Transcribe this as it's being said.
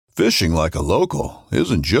Fishing like a local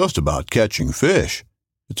isn't just about catching fish.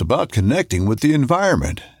 It's about connecting with the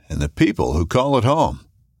environment and the people who call it home.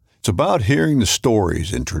 It's about hearing the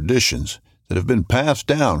stories and traditions that have been passed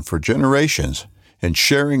down for generations and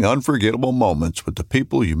sharing unforgettable moments with the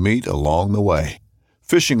people you meet along the way.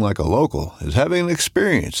 Fishing like a local is having an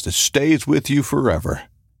experience that stays with you forever.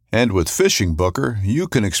 And with Fishing Booker, you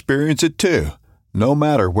can experience it too, no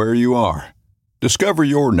matter where you are. Discover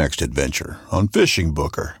your next adventure on Fishing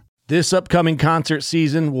Booker. This upcoming concert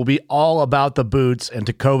season will be all about the boots, and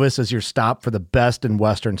Tecovas is your stop for the best in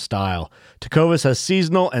Western style. Tecovas has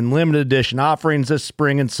seasonal and limited edition offerings this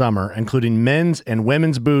spring and summer, including men's and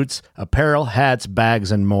women's boots, apparel, hats,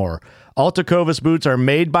 bags, and more. All Tecovas boots are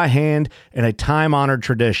made by hand in a time-honored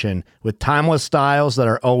tradition with timeless styles that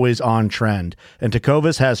are always on trend. And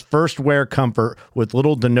Tecovas has first wear comfort with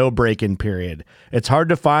little to no break-in period. It's hard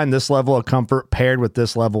to find this level of comfort paired with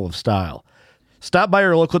this level of style. Stop by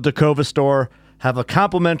your local Tecovas store, have a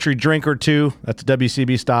complimentary drink or two, that's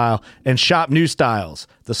WCB style, and shop new styles.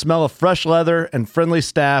 The smell of fresh leather and friendly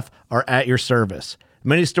staff are at your service.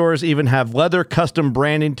 Many stores even have leather custom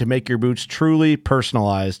branding to make your boots truly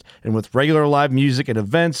personalized. And with regular live music and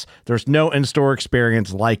events, there's no in-store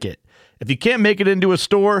experience like it. If you can't make it into a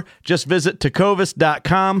store, just visit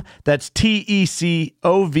tecovas.com. That's TECOVAS.com.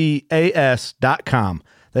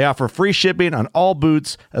 They offer free shipping on all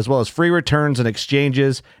boots, as well as free returns and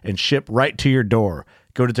exchanges, and ship right to your door.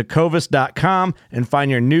 Go to tecovas.com and find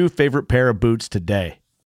your new favorite pair of boots today.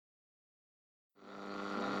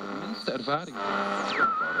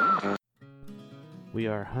 We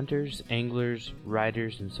are hunters, anglers,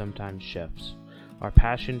 riders, and sometimes chefs. Our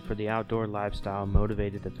passion for the outdoor lifestyle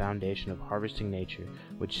motivated the foundation of Harvesting Nature,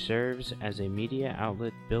 which serves as a media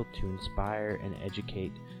outlet built to inspire and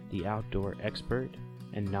educate the outdoor expert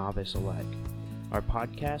and novice alike. Our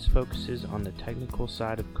podcast focuses on the technical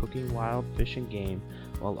side of cooking wild fish and game,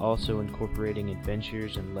 while also incorporating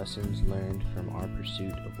adventures and lessons learned from our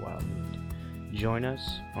pursuit of wild meat. Join us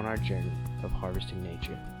on our journey of harvesting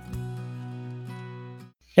nature.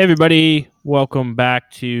 Hey everybody, welcome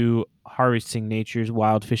back to Harvesting Nature's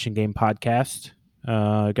Wild Fish and Game podcast.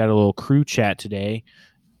 Got a little crew chat today,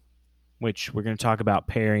 which we're going to talk about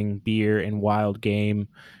pairing beer and wild game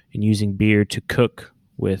and using beer to cook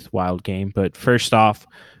with wild game. But first off,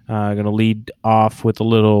 I'm going to lead off with a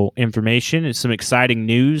little information. It's some exciting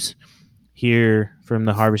news here from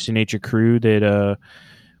the Harvesting Nature crew that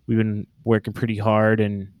we've been working pretty hard,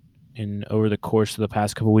 and over the course of the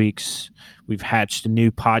past couple weeks, we've hatched a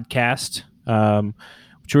new podcast,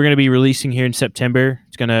 which we're going to be releasing here in September.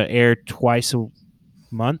 It's going to air twice a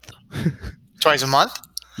month. Twice a month?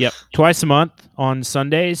 Yep, twice a month on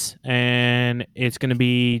Sundays, and it's going to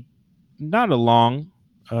be not a long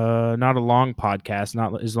podcast,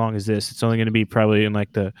 not as long as this. It's only going to be probably in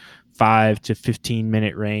like the 5 to 15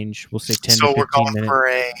 minute range. We'll say 10 to 15 minutes. So we're going for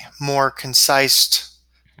a more concise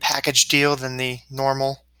package deal than the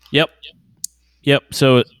normal. Yep.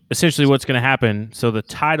 So essentially what's going to happen, so the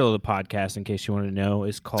title of the podcast, in case you want to know,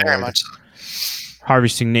 is called Very much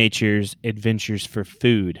Harvesting Nature's Adventures for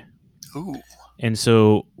Food. Ooh. And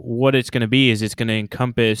so what it's going to be is it's going to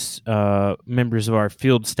encompass members of our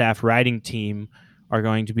field staff writing team are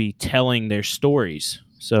going to be telling their stories.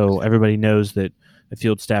 So everybody knows that a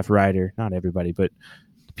field staff writer, not everybody, but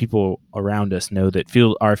the people around us know that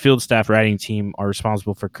our field staff writing team are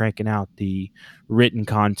responsible for cranking out the written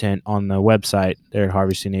content on the website there at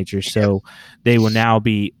Harvesting Nature. So they will now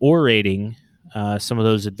be orating some of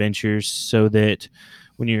those adventures so that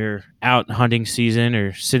when you're out hunting season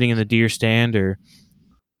or sitting in the deer stand or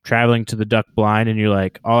traveling to the duck blind and you're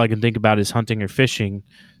like, all I can think about is hunting or fishing,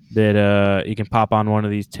 that you can pop on one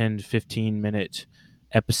of these 10 to 15 minute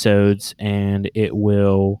episodes and it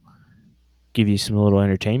will give you some little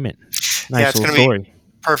entertainment. Nice, yeah, it's little gonna story. Be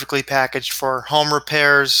perfectly packaged for home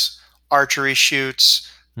repairs, archery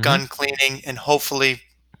shoots, gun cleaning, and hopefully,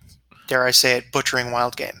 dare I say it, butchering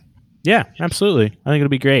wild game. Yeah, absolutely. I think it'll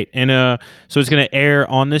be great. And so it's going to air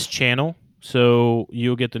on this channel. So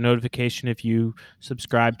you'll get the notification if you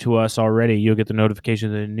subscribe to us already. You'll get the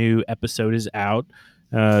notification that a new episode is out.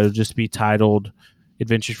 It'll just be titled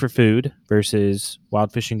Adventures for Food versus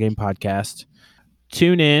Wild Fish and Game Podcast.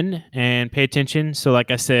 Tune in and pay attention. So like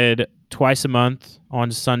I said, twice a month on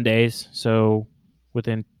Sundays. So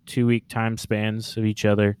within 2-week time spans of each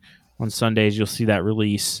other. On Sundays, you'll see that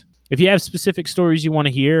release. If you have specific stories you want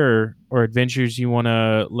to hear or adventures you want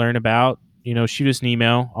to learn about, shoot us an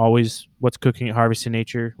email. Always, what's cooking at Harvesting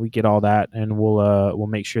Nature. We get all that, and we'll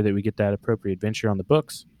make sure that we get that appropriate adventure on the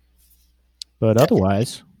books. But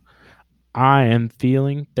otherwise, I am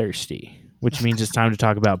feeling thirsty, which means it's time to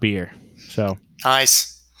talk about beer. So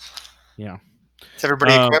Nice. Yeah. Is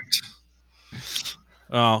everybody equipped?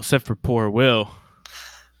 Oh, except for poor Will.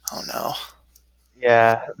 Oh no.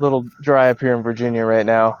 Yeah, a little dry up here in Virginia right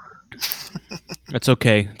now. That's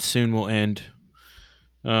okay. Soon will end.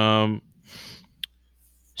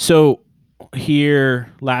 So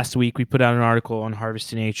here last week we put out an article on Harvest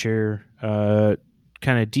to Nature, kind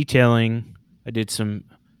of detailing. I did some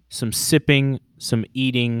sipping, some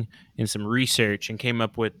eating, and some research, and came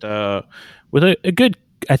up with a good,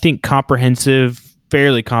 I think,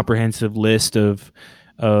 fairly comprehensive list of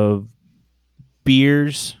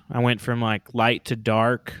beers. I went from like light to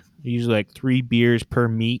dark, usually like 3 beers per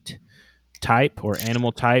meat type or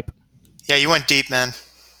animal type. Yeah, you went deep, man.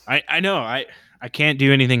 I know. I can't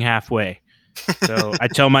do anything halfway. So I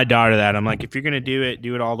tell my daughter that. I'm like, if you're going to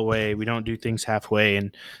do it all the way. We don't do things halfway.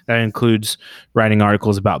 And that includes writing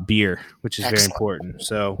articles about beer, which is very important.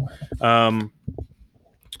 So,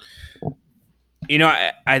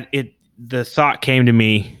 the thought came to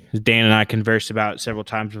me, Dan and I conversed about it several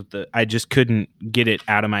times I just couldn't get it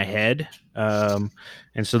out of my head. And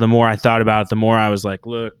so the more I thought about it, the more I was like,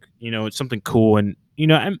 look, it's something cool. And,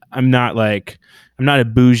 I'm not a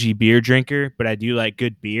bougie beer drinker, but I do like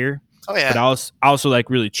good beer. Oh yeah. But I also like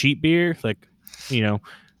really cheap beer. Like,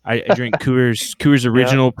 I drink Coors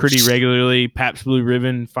Original pretty regularly. Pabst Blue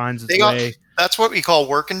Ribbon finds its way. That's what we call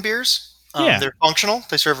working beers. They're functional.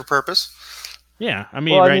 They serve a purpose. Yeah, I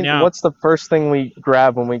mean, now, what's the first thing we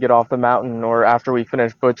grab when we get off the mountain or after we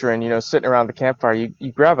finish butchering? Sitting around the campfire,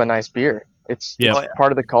 you grab a nice beer. It's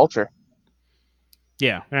part of the culture.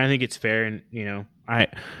 Yeah, and I think it's fair. And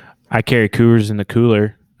I carry Coors in the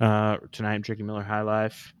cooler. Tonight I'm drinking Miller High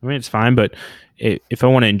Life. I mean, it's fine, but if I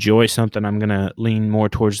want to enjoy something, I'm gonna lean more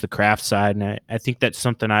towards the craft side, and I think that's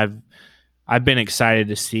something I've been excited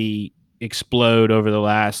to see explode over the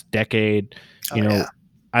last decade.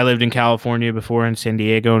 I lived in California before, in San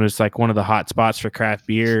Diego, and it's like one of the hot spots for craft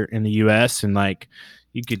beer in the U.S. And like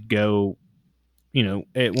you could go,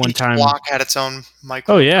 at one time. Each block had its own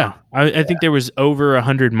micro. Oh yeah, I think there was over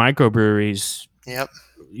 100 microbreweries. Yep.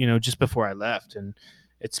 Just before I left, and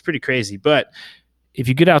it's pretty crazy. But if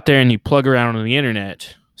you get out there and you plug around on the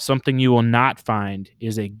internet, something you will not find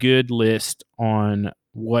is a good list on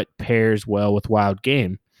what pairs well with wild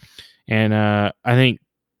game. And I think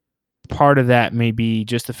part of that may be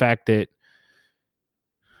just the fact that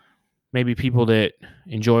maybe people that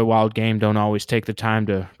enjoy wild game don't always take the time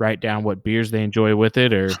to write down what beers they enjoy with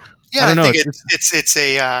it, or yeah, I think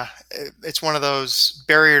it's one of those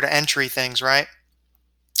barrier to entry things, right?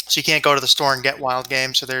 So you can't go to the store and get wild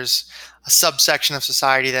game. So there's a subsection of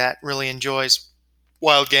society that really enjoys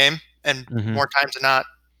wild game, and more times than not,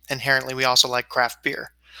 inherently, we also like craft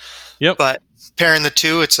beer. Yep. But pairing the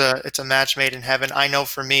two, it's a match made in heaven. I know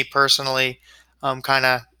for me personally, kind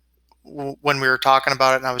of when we were talking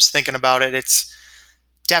about it and I was thinking about it, it's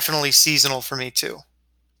definitely seasonal for me too,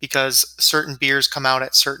 because certain beers come out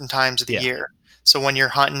at certain times of the year. So when you're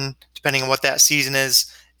hunting, depending on what that season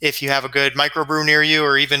is, if you have a good microbrew near you,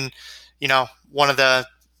 or even, one of the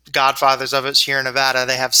godfathers of it here in Nevada,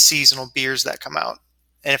 they have seasonal beers that come out.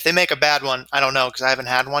 And if they make a bad one, I don't know, because I haven't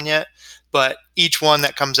had one yet. But each one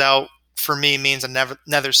that comes out for me means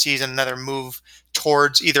another season, another move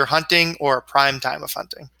towards either hunting or a prime time of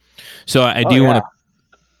hunting. So I do want to,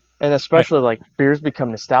 and especially like beers become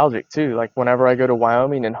nostalgic too. Like whenever I go to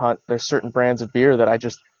Wyoming and hunt, there's certain brands of beer that I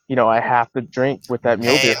just, I have to drink with that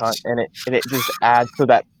mule deer hunt, and it just adds to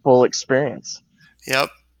that full experience. Yep.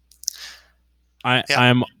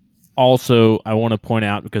 I'm also, I want to point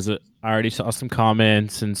out, because I already saw some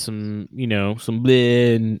comments and some, some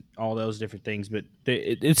bleh and all those different things, but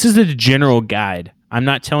this is a general guide. I'm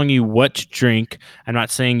not telling you what to drink. I'm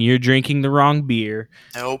not saying you're drinking the wrong beer.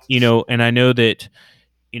 Nope. And I know that,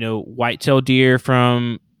 whitetail deer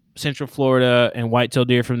from Central Florida and whitetail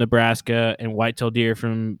deer from Nebraska and whitetail deer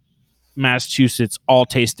from Massachusetts all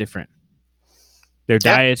taste different. Their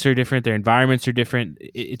diets are different. Their environments are different.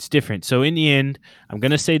 It's different. So in the end, I'm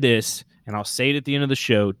going to say this, and I'll say it at the end of the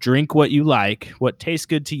show: drink what you like, what tastes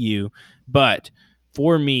good to you. But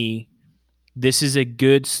for me, this is a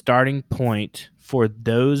good starting point for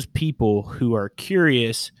those people who are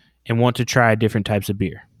curious and want to try different types of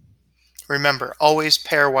beer. Remember, always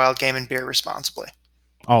pair wild game and beer responsibly.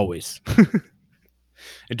 Always.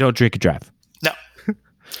 And don't drink and drive. No.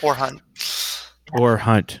 Or hunt. Or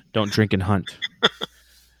hunt. Don't drink and hunt.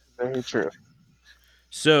 Very true.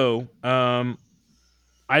 So,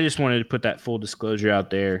 I just wanted to put that full disclosure out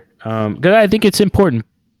there, because I think it's important.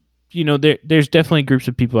 There's definitely groups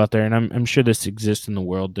of people out there, and I'm sure this exists in the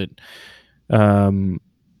world, that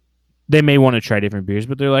they may want to try different beers,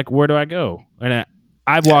 but they're like, where do I go? And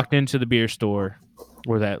I've walked into the beer store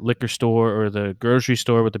or that liquor store or the grocery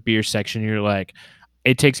store with the beer section, you're like,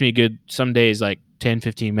 it takes me some days like 10,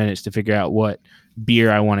 15 minutes to figure out what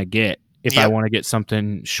beer I want to get if I want to get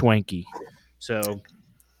something schwanky. So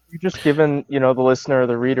you're just giving, the listener or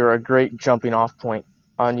the reader a great jumping off point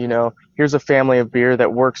on, here's a family of beer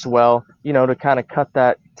that works well, to kind of cut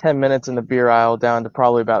that 10 minutes in the beer aisle down to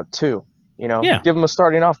probably about 2, give them a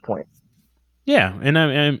starting off point. Yeah.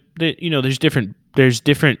 And there's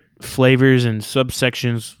different flavors and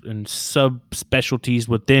subsections and subspecialties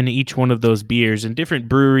within each one of those beers, and different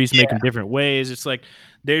breweries make them different ways. It's like,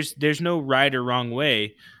 there's no right or wrong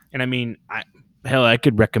way. And I mean, I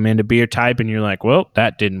could recommend a beer type and you're like, well,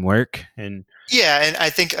 that didn't work. And I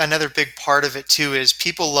think another big part of it too is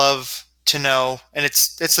people love to know, and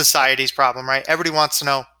it's society's problem, right? Everybody wants to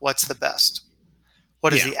know what's the best.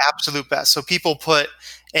 What is the absolute best? So people put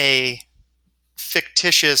a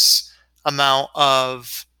fictitious amount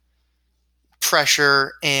of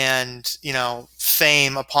pressure and,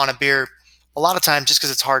 fame upon a beer a lot of times just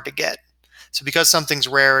because it's hard to get. So because something's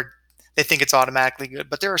rare, they think it's automatically good.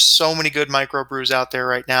 But there are so many good microbrews out there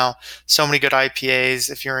right now. So many good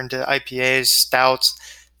IPAs. If you're into IPAs, stouts,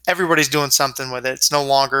 everybody's doing something with it. It's no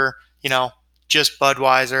longer, just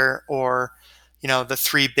Budweiser or, the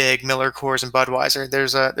 3 big Miller, Coors, and Budweiser.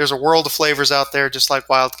 There's a world of flavors out there, just like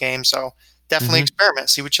Wild Game. So definitely experiment,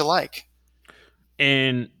 see what you like.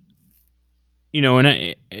 And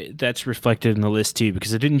that's reflected in the list too,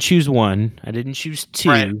 because I didn't choose 1, I didn't choose 2.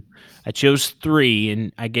 Right. I chose 3,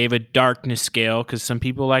 and I gave a darkness scale because some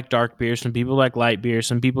people like dark beer, some people like light beer,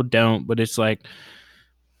 some people don't. But it's like,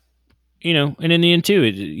 and in the end too,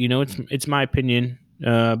 it's my opinion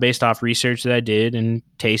based off research that I did and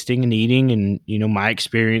tasting and eating and my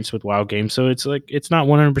experience with Wild Game. So it's like, it's not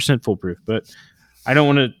 100% foolproof, but I don't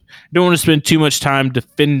want to spend too much time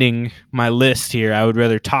defending my list here. I would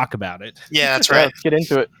rather talk about it. Yeah, that's right. Let's get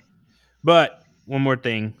into it. But one more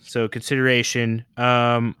thing. So consideration.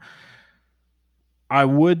 I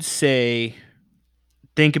would say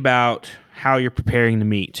think about how you're preparing the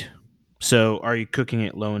meat. So are you cooking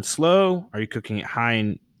it low and slow? Are you cooking it high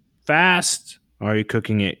and fast? Are you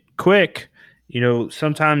cooking it quick?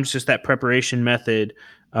 Sometimes just that preparation method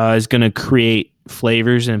is going to create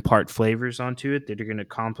flavors and impart flavors onto it that are going to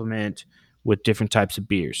complement with different types of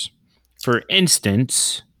beers. For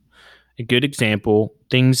instance, a good example,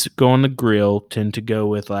 things go on the grill tend to go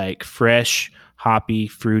with like fresh, hoppy,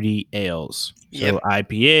 fruity ales. So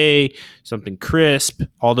IPA, something crisp,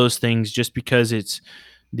 all those things, just because it's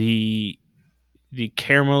the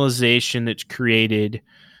caramelization that's created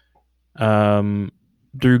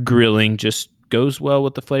through grilling just goes well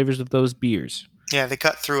with the flavors of those beers. Yeah, they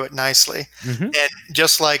cut through it nicely. And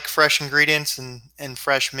just like fresh ingredients and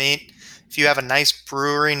fresh meat, if you have a nice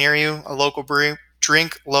brewery near you, a local brewery,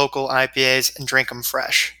 drink local IPAs and drink them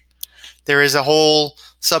fresh. There is a whole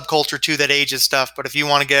subculture too that ages stuff, but if you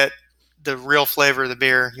want to get the real flavor of the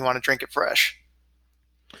beer, you want to drink it fresh.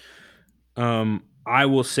 I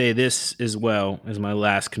will say this as well as my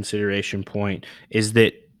last consideration point is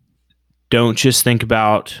that don't just think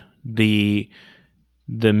about the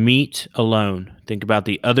meat alone. Think about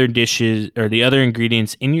the other dishes or the other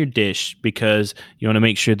ingredients in your dish, because you want to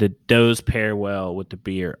make sure that those pair well with the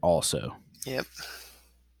beer also. Yep.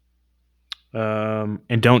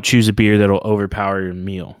 And don't choose a beer that'll overpower your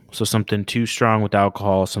meal. So something too strong with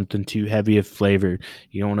alcohol, something too heavy of flavor.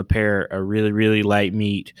 You don't want to pair a really, really light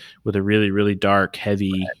meat with a really, really dark,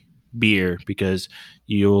 heavy beer, because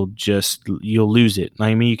you'll lose it.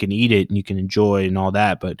 I mean, you can eat it and you can enjoy and all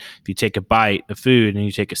that, but if you take a bite of food and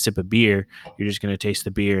you take a sip of beer, you're just going to taste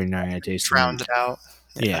the beer and not going to taste the meat. Drowned it out.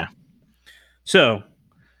 Yeah. So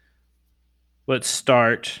let's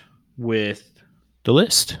start with the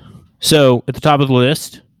list. So at the top of the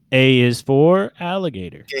list, A is for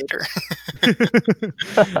alligator. Gator.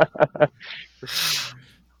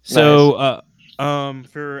 So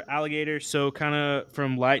for alligator, so kind of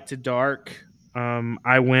from light to dark,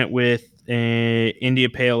 I went with an India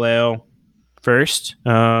Pale Ale first,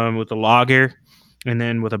 with a lager, and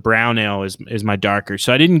then with a brown ale is my darker.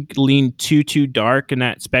 So I didn't lean too dark in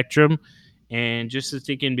that spectrum, and just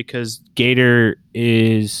thinking because Gators,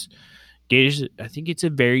 I think it's a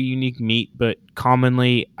very unique meat, but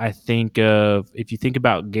commonly I think of, if you think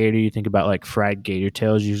about gator, you think about like fried gator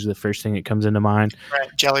tails, usually the first thing that comes into mind. Right,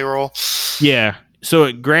 jelly roll. Yeah.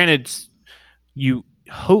 So granted, you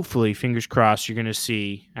hopefully, fingers crossed, you're going to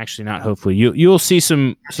see, actually not hopefully, you'll see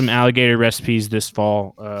some alligator recipes this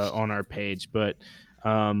fall on our page, but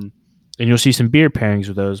and you'll see some beer pairings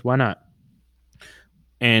with those. Why not?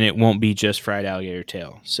 And it won't be just fried alligator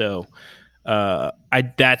tail. So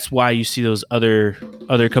That's why you see those other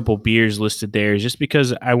couple beers listed there, is just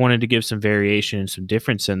because I wanted to give some variation and some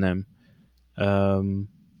difference in them.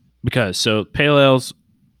 Because so pale ales,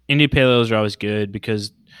 India pale ales are always good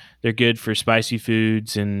because they're good for spicy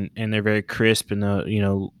foods and they're very crisp,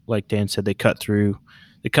 and like Dan said, they cut through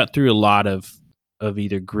a lot of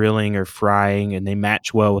either grilling or frying, and they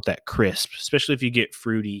match well with that crisp, especially if you get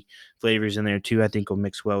fruity flavors in there too. I think will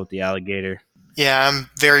mix well with the alligator. Yeah, I'm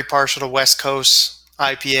very partial to West Coast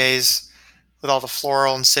IPAs with all the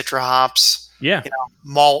floral and citra hops. Yeah.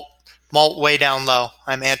 Malt way down low.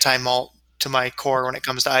 I'm anti-malt to my core when it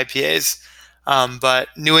comes to IPAs. But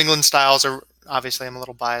New England styles are, obviously I'm a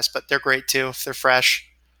little biased, but they're great too if they're fresh.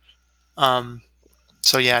 So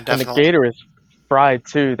yeah, definitely. And the gator is fried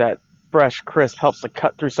too. That fresh crisp helps to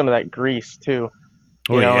cut through some of that grease too.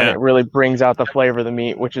 And it really brings out the flavor of the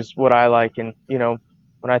meat, which is what I like. And,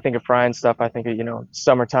 when I think of frying stuff, I think of,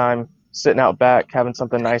 summertime, sitting out back, having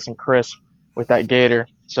something nice and crisp with that gator.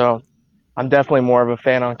 So I'm definitely more of a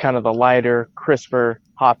fan on kind of the lighter, crisper,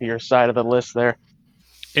 hoppier side of the list there.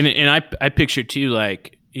 And I picture too,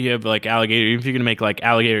 like you have like alligator. If you're gonna make like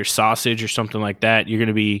alligator sausage or something like that, you're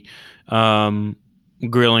gonna be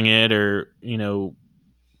grilling it or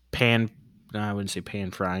pan. No, I wouldn't say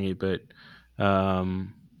pan frying it, but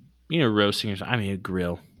roasting or something. I mean, a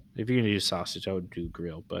grill. If you're gonna do sausage, I would do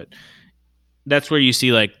grill. But that's where you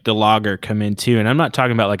see like the lager come in too. And I'm not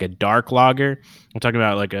talking about like a dark lager. I'm talking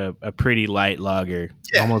about like a pretty light lager.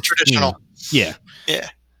 Yeah, almost traditional. Yeah. Yeah.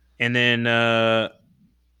 And then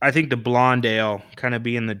I think the blonde ale kind of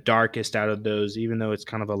being the darkest out of those, even though it's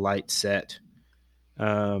kind of a light set,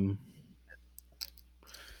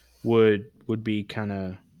 would be kind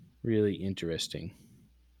of really interesting.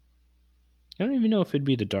 I don't even know if it'd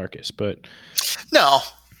be the darkest, but no.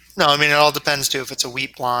 I mean, it all depends too if it's a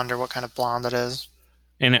wheat blonde or what kind of blonde it is.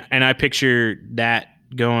 And I picture that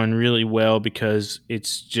going really well because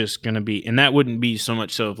it's just going to be, and that wouldn't be so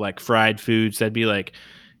much so of like fried foods. That'd be like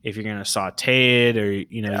if you're going to saute it or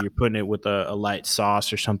you're putting it with a light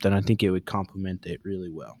sauce or something. I think it would complement it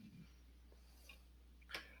really well.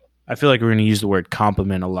 I feel like we're going to use the word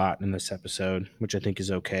compliment a lot in this episode, which I think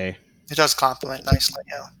is okay. It does complement nicely,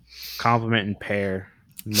 yeah. Compliment and pair,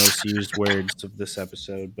 most used words of this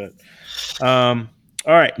episode. But all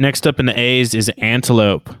right, next up in the A's is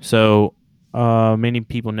antelope. So many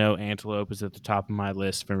people know antelope is at the top of my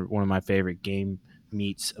list for one of my favorite game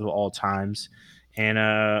meats of all times. And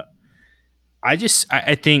I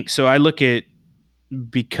think so. I look at,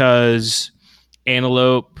 because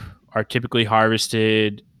antelope are typically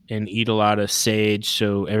harvested and eat a lot of sage.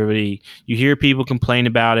 So you hear people complain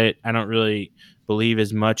about it. I don't really believe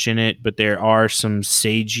as much in it, but there are some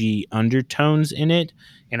sagey undertones in it.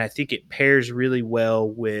 And I think it pairs really well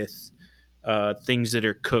with things that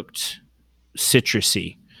are cooked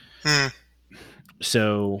citrusy.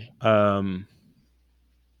 So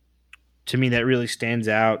to me, that really stands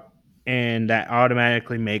out. And that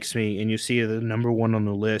automatically makes me, and you see the number one on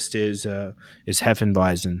the list is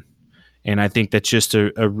Hefeweizen. And I think that's just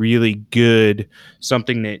a really good,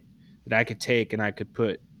 something that I could take and I could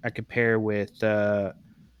pair with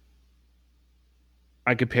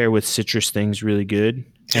citrus things really good.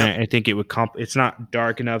 Yeah. And I think it would it's not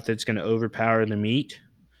dark enough that it's going to overpower the meat.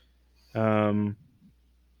 I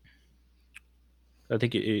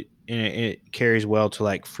think it carries well to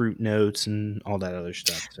like fruit notes and all that other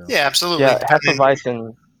stuff. So. Yeah, absolutely. Yeah,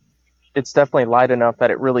 Hefeweizen, it's definitely light enough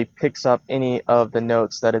that it really picks up any of the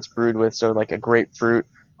notes that it's brewed with. So like a grapefruit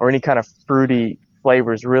or any kind of fruity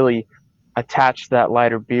flavors really attach to that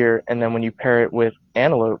lighter beer. And then when you pair it with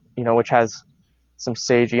antelope, which has some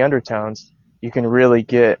sagey undertones, you can really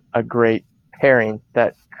get a great pairing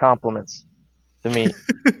that complements the meat.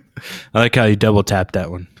 I like how you double tap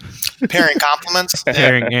that one. Pairing compliments.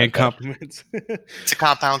 Pairing and compliments. It's a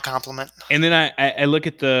compound compliment. And then I look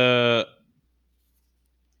at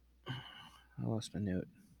I lost my note.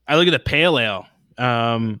 I look at the pale ale.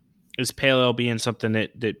 Is pale ale being something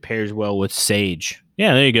that pairs well with sage?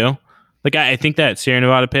 Yeah, there you go. Like I think that Sierra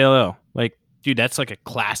Nevada pale ale. Like, dude, that's like a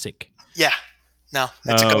classic. Yeah, no,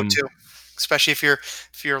 that's a go-to. Especially if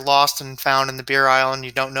you're lost and found in the beer aisle and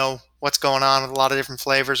you don't know what's going on with a lot of different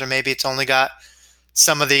flavors, or maybe it's only got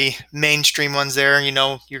some of the mainstream ones there.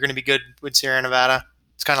 You're going to be good with Sierra Nevada.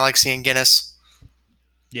 It's kind of like seeing Guinness.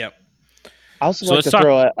 Yep. I also like to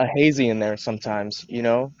throw a hazy in there sometimes.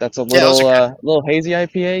 That's a little hazy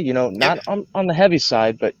IPA. Not on the heavy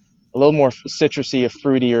side, but a little more citrusy,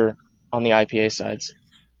 fruitier on the IPA sides.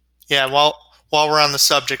 Yeah. While we're on the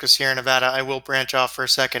subject of Sierra Nevada, I will branch off for a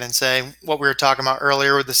second and say what we were talking about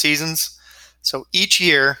earlier with the seasons. So each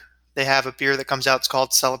year they have a beer that comes out. It's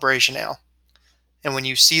called Celebration Ale. And when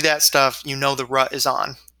you see that stuff, you know the rut is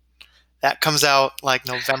on. That comes out like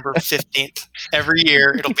November 15th. Every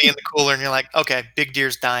year, it'll be in the cooler, and you're like, okay, big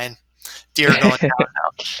deer's dying. Deer are going down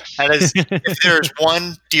now. That is, if there's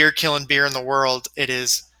one deer-killing beer in the world, it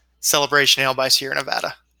is Celebration Ale by Sierra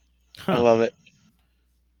Nevada. I love it.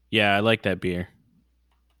 Yeah, I like that beer.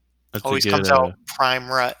 That's Always comes out prime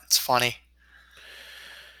rut. It's funny.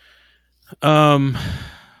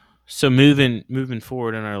 So moving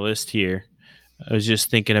forward on our list here, I was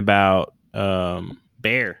just thinking about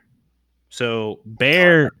bear. So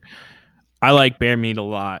bear, I like bear meat a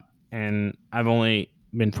lot, and I've only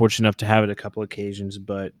been fortunate enough to have it a couple occasions.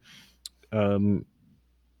 But, and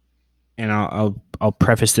I'll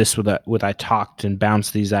preface this with I talked and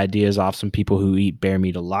bounced these ideas off some people who eat bear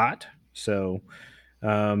meat a lot. So,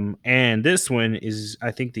 and this one is,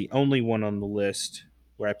 I think, the only one on the list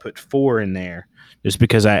where I put 4 in there, just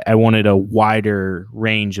because I wanted a wider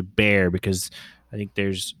range of bear, because I think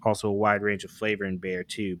there's also a wide range of flavor in bear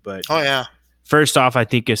too. But oh yeah, first off, I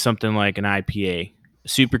think it's something like an IPA,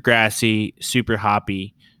 super grassy, super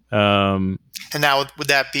hoppy. And now would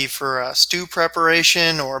that be for a stew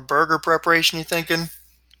preparation or burger preparation? You thinking?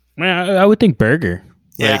 I would think burger.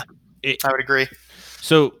 Yeah, I would agree.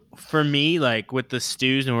 So for me, like with the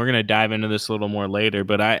stews, and we're gonna dive into this a little more later,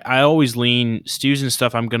 but I always lean stews and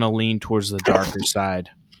stuff. I'm gonna lean towards the darker side.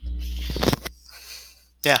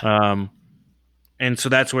 Yeah. And so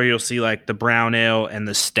that's where you'll see like the brown ale and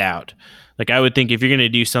the stout. Like I would think if you're gonna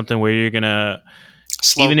do something where you're gonna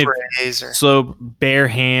slow bear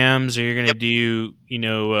hams, or you're gonna do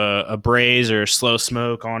a braise or a slow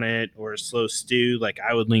smoke on it, or a slow stew, like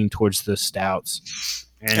I would lean towards the stouts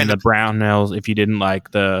and the brown ales if you didn't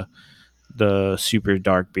like the super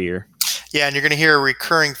dark beer. Yeah, and you're gonna hear a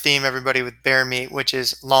recurring theme, everybody, with bear meat, which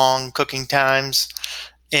is long cooking times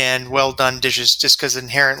and well done dishes, just because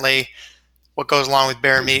inherently what goes along with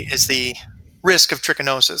bear meat is the risk of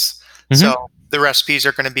trichinosis. Mm-hmm. So the recipes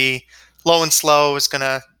are going to be low and slow, is going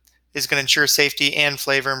to ensure safety and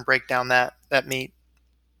flavor and break down that meat.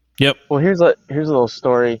 Yep. Well, here's a little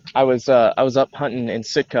story. I was up hunting in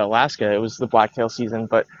Sitka, Alaska. It was the blacktail season,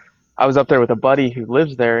 but I was up there with a buddy who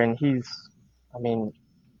lives there, and he's up in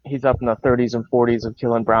the 30s and 40s of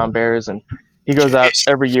killing brown bears, and he goes out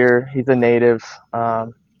every year. He's a native.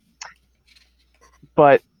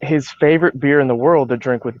 But his favorite beer in the world to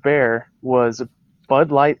drink with bear was Bud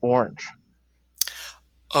Light Orange.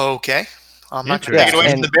 Okay. I'm not going to take it away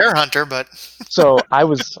from the bear hunter, but so I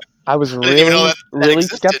was really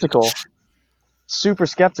skeptical, super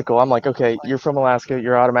skeptical. I'm like, okay, you're from Alaska,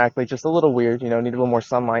 you're automatically just a little weird, need a little more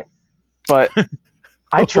sunlight. But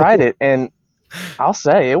I tried it, and I'll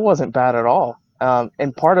say it wasn't bad at all.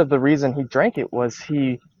 And part of the reason he drank it was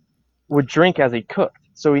he would drink as he cooked.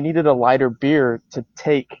 So he needed a lighter beer to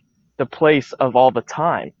take the place of all the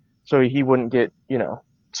time, so he wouldn't get,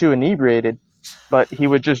 too inebriated. But he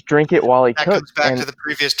would just drink it while he cooked. That comes back to the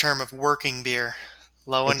previous term of working beer.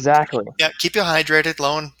 Low in, exactly. Yeah, keep you hydrated,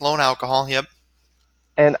 low in alcohol. Yep.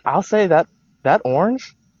 And I'll say that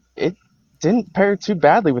orange, it didn't pair too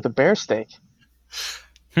badly with a bear steak.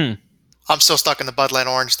 I'm still stuck in the Bud Light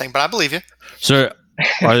Orange thing, but I believe you. So,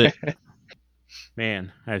 are they?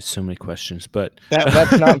 Man, I have so many questions, but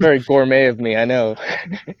that's not very gourmet of me. I know.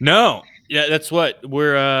 No, yeah, that's what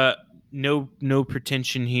we're. No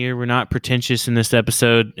pretension here. We're not pretentious in this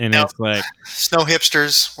episode, and It's like snow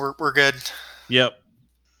hipsters. We're good. Yep.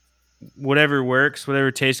 Whatever works,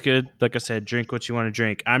 whatever tastes good. Like I said, drink what you want to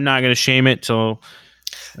drink. I'm not going to shame it I'm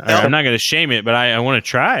not going to shame it, but I want to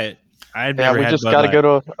try it. We just got to go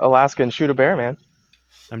to Alaska and shoot a bear, man.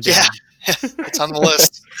 I'm down. Yeah, it's on the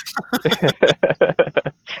list.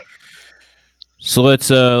 So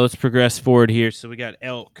let's progress forward here. So we got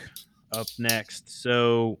elk up next.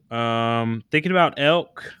 So thinking about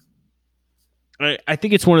elk, I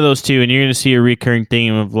think it's one of those two, and you're going to see a recurring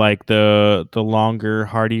theme of like the longer,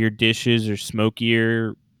 heartier dishes or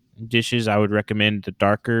smokier dishes. I would recommend the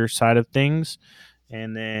darker side of things.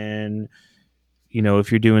 And then,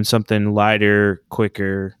 if you're doing something lighter,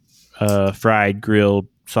 quicker, fried, grilled,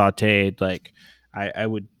 sauteed, like I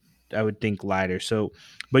would think lighter. So,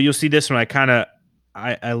 but you'll see this one.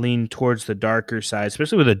 I lean towards the darker side,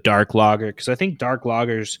 especially with a dark lager, because I think dark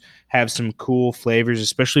lagers have some cool flavors,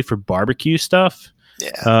 especially for barbecue stuff.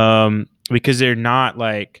 Yeah. Because they're not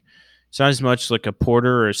like, it's not as much like a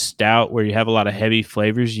porter or a stout where you have a lot of heavy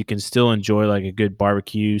flavors. You can still enjoy like a good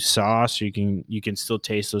barbecue sauce. You can still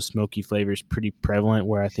taste those smoky flavors pretty prevalent,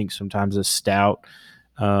 where I think sometimes a stout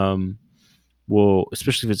will,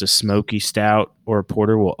 especially if it's a smoky stout or a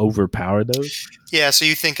porter, will overpower those. Yeah, so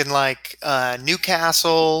you thinking like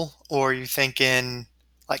Newcastle, or you thinking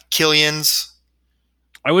like Killian's?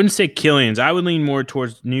 I wouldn't say Killian's. I would lean more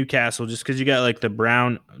towards Newcastle just because you got like the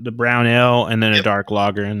brown ale and then a dark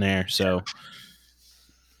lager in there. So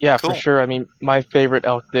Yeah, Cool. for sure. I mean, my favorite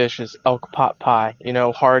elk dish is elk pot pie.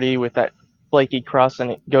 Hearty with that flaky crust,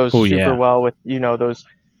 and it goes Oh, super yeah. well with those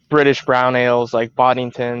British brown ales like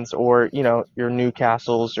Boddingtons or your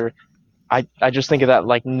Newcastles, or I just think of that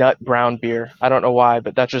like nut brown beer. I don't know why,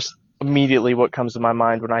 but that's just immediately what comes to my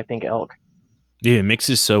mind when I think elk. yeah, it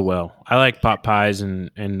mixes so well. I like pot pies and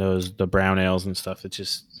the brown ales and stuff. It's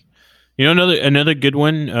just another good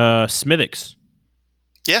one. Smithwick's.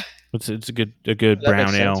 Yeah. It's a good That brown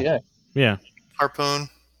makes ale. sense, yeah. Yeah. Harpoon.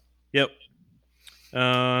 Yep.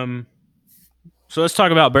 So let's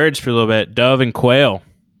talk about birds for a little bit. Dove and quail.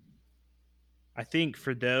 I think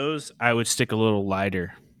for those, I would stick a little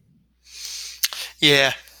lighter.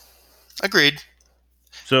 Yeah. Agreed.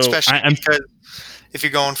 So Especially I'm because if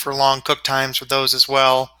you're going for long cook times with those as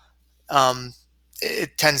well,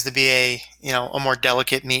 it tends to be a more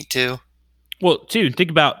delicate meat too. well, too.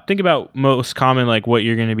 Think about most common like what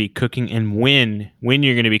you're going to be cooking and when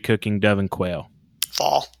you're going to be cooking dove and quail.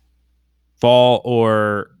 Fall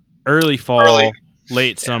or early fall,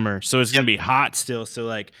 late summer. So it's going to be hot still. So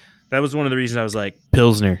like that was one of the reasons I was like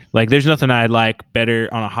Pilsner. Like there's nothing I like better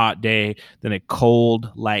on a hot day than a cold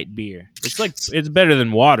light beer. It's better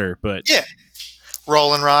than water, but Yeah.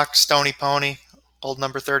 Rolling Rock, Stony Pony, Old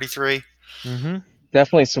Number 33. mm-hmm.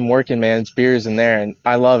 Definitely some working man's beers in there, and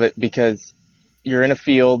I love it because you're in a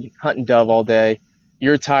field hunting dove all day.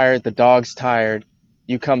 You're tired, the dog's tired.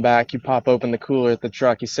 You come back, you pop open the cooler at the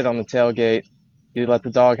truck, you sit on the tailgate, you let the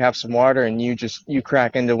dog have some water, and you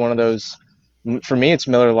crack into one of those. For me, it's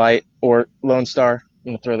Miller Lite or Lone Star.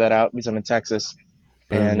 I'm gonna throw that out because I'm in Texas,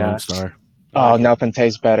 and Lone Star. nothing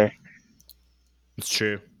tastes better. It's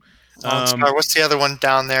true. Lone Star. What's the other one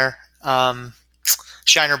down there?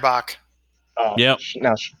 Shinerbach. Yep.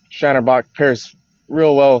 Now Shinerbach pairs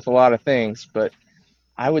real well with a lot of things, but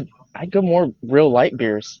I'd go more real light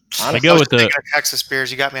beers. I go with the Speaking of Texas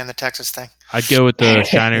beers, you got me on the Texas thing. I'd go with the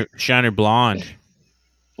Shiner Blonde.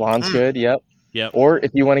 Blonde's good, yep. Yep. Or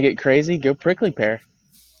if you want to get crazy, go prickly pear.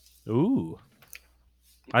 Ooh.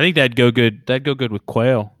 I think that'd go good. That'd go good with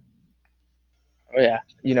quail. Oh yeah,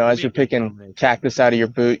 as you're picking cactus out of your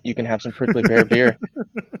boot, you can have some prickly pear beer.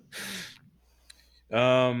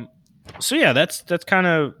 So yeah, that's kind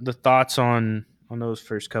of the thoughts on those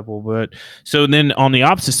first couple. But so then on the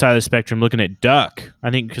opposite side of the spectrum, looking at duck,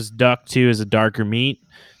 I think because duck too is a darker meat,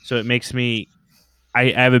 so it makes me.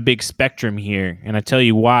 I have a big spectrum here, and I tell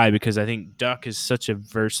you why, because I think duck is such a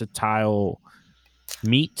versatile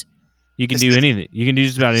meat. You can do anything. You can do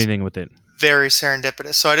just about anything with it. Very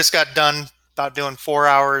serendipitous. So I just got done about doing 4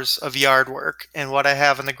 hours of yard work, and what I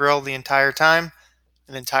have in the grill the entire time,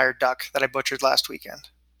 an entire duck that I butchered last weekend.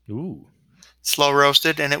 Ooh, Slow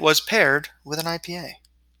roasted, and it was paired with an IPA.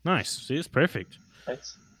 nice. See, it's perfect.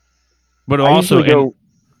 Nice. But I also, usually go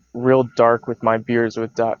real dark with my beers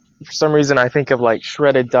with duck. For some reason, I think of like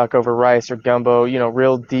shredded duck over rice or gumbo,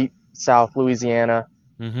 real deep South Louisiana.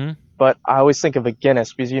 mm-hmm. But I always think of a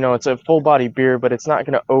Guinness because, it's a full body beer, but it's not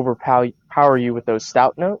going to overpower you with those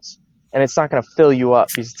stout notes. And it's not going to fill you up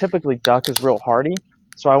because typically duck is real hearty.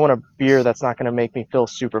 So I want a beer that's not going to make me feel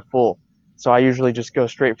super full. So I usually just go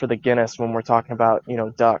straight for the Guinness when we're talking about,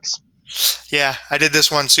 ducks. Yeah, I did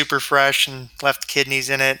this one super fresh and left kidneys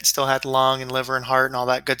in it. Still had lung and liver and heart and all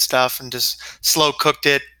that good stuff, and just slow cooked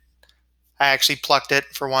it. I actually plucked it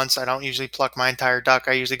for once. I don't usually pluck my entire duck.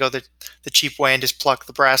 I usually go the cheap way and just pluck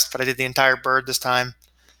the breast, but I did the entire bird this time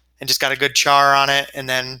and just got a good char on it and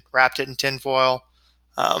then wrapped it in tin foil.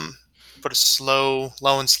 Put a low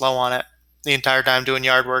and slow on it the entire time doing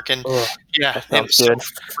yard work. And yeah, it was so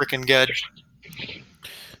freaking good.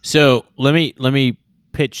 So let me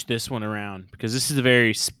pitch this one around because this is a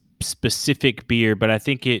very specific beer, but I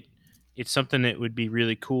think it's something that would be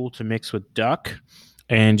really cool to mix with duck.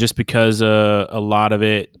 And just because a lot of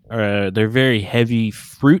it, they're very heavy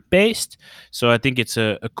fruit based. So I think it's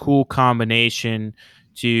a cool combination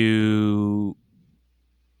to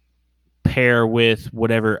pair with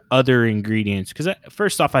whatever other ingredients. Because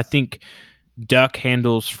first off, I think duck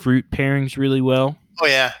handles fruit pairings really well. Oh,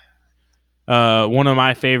 yeah. One of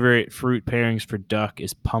my favorite fruit pairings for duck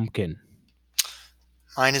is pumpkin.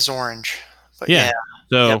 Mine is orange. But yeah.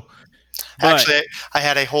 So. Yep. Actually, I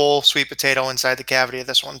had a whole sweet potato inside the cavity of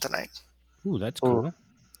this one tonight. Ooh, that's cool.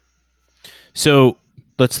 So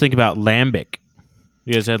let's think about lambic.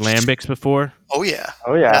 You guys had lambics before? Oh, yeah.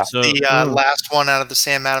 Oh, yeah. That's the last one out of the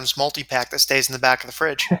Sam Adams multi-pack that stays in the back of the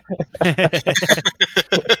fridge.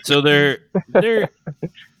 So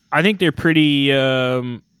I think they're pretty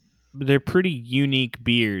unique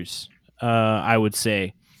beers. I would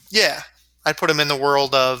say. Yeah, I'd put them in the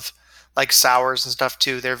world of like sours and stuff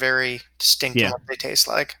too. They're very distinct in Yeah. what they taste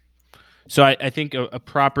like. So I think a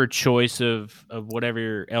proper choice of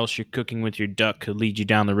whatever else you're cooking with your duck could lead you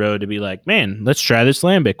down the road to be like, man, let's try this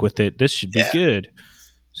lambic with it. This should be Yeah. good.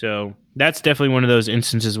 So that's definitely one of those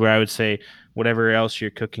instances where I would say whatever else you're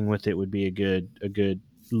cooking with it would be a good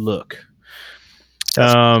look.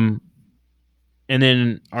 And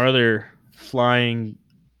then our other flying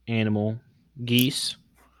animal, geese.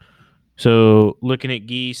 So looking at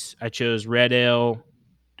geese, I chose red ale,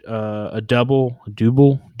 a double. I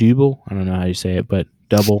don't know how you say it, but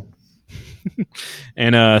double,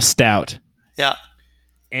 and a stout. Yeah.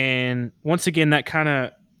 And once again, that kind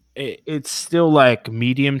of it's still like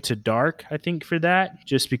medium to dark, I think, for that,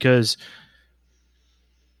 just because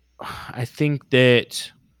I think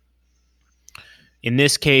that in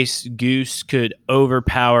this case, Goose could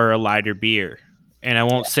overpower a lighter beer. And I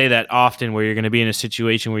won't say that often where you're going to be in a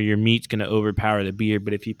situation where your meat's going to overpower the beer.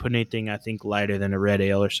 But if you put anything, I think, lighter than a red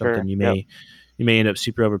ale or something, Sure. you may end up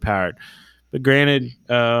super overpowered. But granted,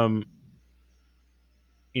 you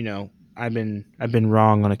know, I've been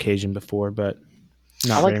wrong on occasion before, but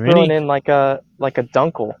not I like very throwing many. in like a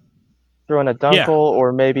dunkel, throwing a dunkel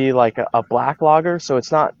or maybe like a black lager, so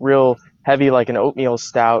it's not real heavy like an oatmeal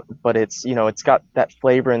stout, but it's it's got that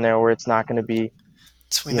flavor in there where it's not going to be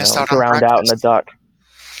So we missed out on drowned out in the breakfast. duck.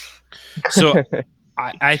 So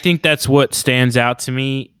I think that's what stands out to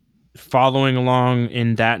me, following along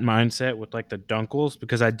in that mindset with like the dunkels,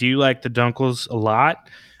 because I do like the dunkels a lot.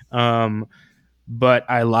 But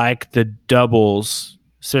I like the doubles,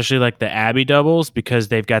 especially like the Abbey doubles, because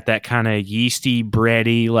they've got that kind of yeasty,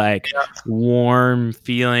 bready, like warm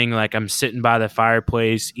feeling. Like I'm sitting by the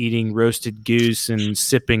fireplace eating roasted goose and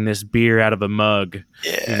sipping this beer out of a mug.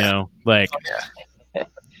 Yeah.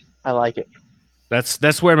 I like it.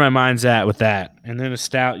 That's where my mind's at with that. And then a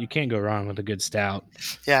stout, you can't go wrong with a good stout.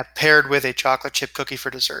 Yeah, paired with a chocolate chip cookie for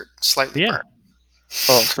dessert, slightly burnt.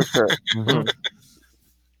 Oh, for sure. Mhm.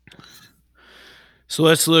 So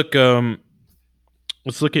let's look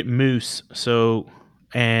at moose. So,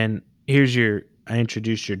 and I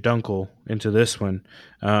introduced your dunkel into this one.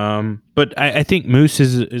 But I think moose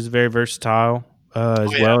is very versatile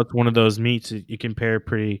as well. It's one of those meats that you can pair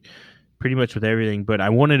pretty much with everything. But I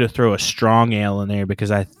wanted to throw a strong ale in there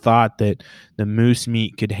because I thought that the moose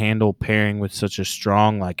meat could handle pairing with such a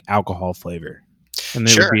strong like alcohol flavor, and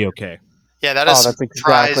it would be okay. Yeah, that is. That's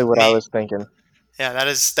exactly what I was thinking. Yeah, that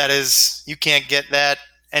is. You can't get that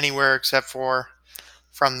anywhere except for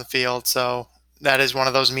from the field. So that is one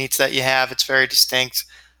of those meats that you have. It's very distinct.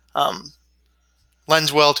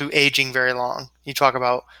 Lends well to aging very long. You talk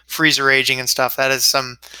about freezer aging and stuff. That is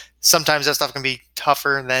sometimes that stuff can be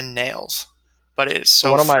tougher than nails, but it is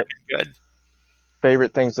so one of my good.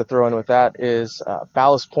 Favorite things to throw in with that is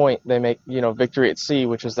Ballast Point. They make Victory at Sea,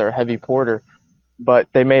 which is their heavy porter, but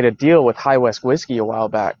they made a deal with High West Whiskey a while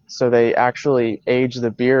back. So they actually age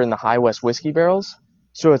the beer in the High West whiskey barrels.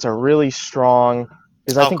 So it's a really strong,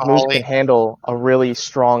 because I think moose can handle a really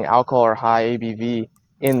strong alcohol or high ABV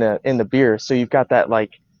in the beer. So you've got that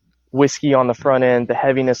like whiskey on the front end, the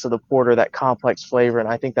heaviness of the porter, that complex flavor, and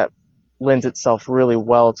I think that lends itself really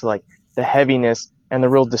well to like the heaviness and the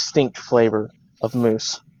real distinct flavor of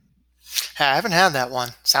moose. I haven't had that one.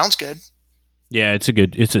 Sounds good. Yeah,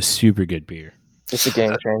 it's a super good beer. It's a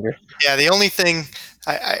game changer. Yeah, the only thing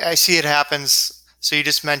I see it happens. So you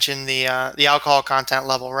just mentioned the alcohol content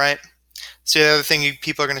level, right? So the other thing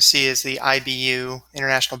people are going to see is the IBU,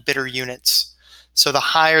 International Bitter Units. So the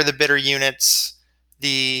higher the bitter units,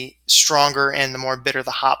 the stronger and the more bitter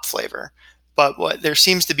the hop flavor. But there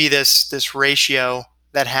seems to be this ratio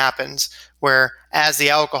that happens where as the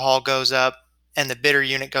alcohol goes up and the bitter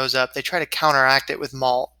unit goes up, they try to counteract it with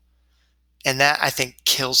malt, and that I think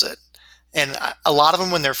kills it. And a lot of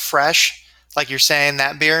them, when they're fresh, like you're saying,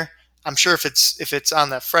 that beer, I'm sure if it's on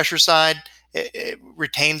the fresher side, it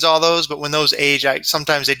retains all those. But when those age,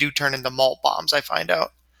 sometimes they do turn into malt bombs. I find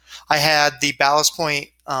out. I had the Ballast Point,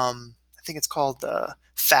 I think it's called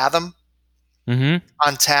Fathom,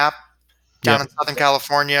 on tap down in Southern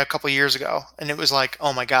California a couple years ago, and it was like,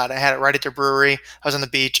 oh my god! I had it right at their brewery. I was on the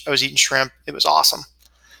beach. I was eating shrimp. It was awesome.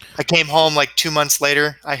 I came home like 2 months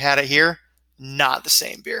later. I had it here. Not the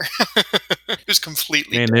same beer. It was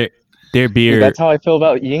completely different. Their beer. Dude, that's how I feel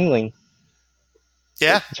about Yingling.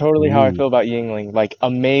 Yeah. That's totally how I feel about Yingling. Like,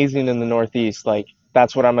 amazing in the Northeast. Like,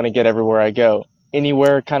 that's what I'm going to get everywhere I go.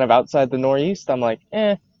 Anywhere kind of outside the Northeast, I'm like,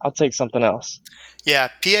 I'll take something else. Yeah,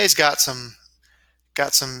 PA's got some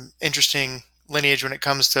interesting lineage when it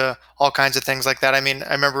comes to all kinds of things like that. I mean,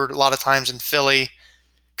 I remember a lot of times in Philly,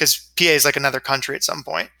 because PA is like another country at some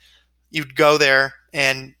point. you'd go there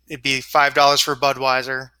and it'd be $5 for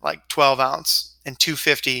Budweiser, like 12 ounce, and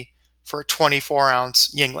 $2.50 for a 24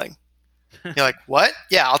 ounce Yingling. You're like, what?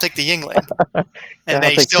 Yeah, I'll take the Yingling. And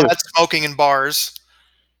they still had smoking in bars.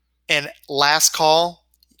 And last call,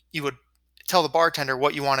 you would tell the bartender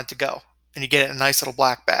what you wanted to go, and you get it in a nice little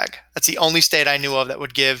black bag. That's the only state I knew of that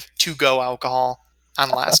would give to-go alcohol on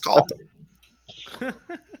last call.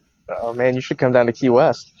 Oh man, you should come down to Key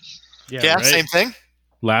West. Yeah, right? Same thing.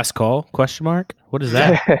 Last call? Question mark? What is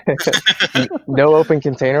that? No open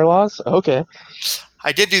container laws? Okay.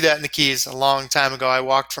 I did do that in the Keys a long time ago. I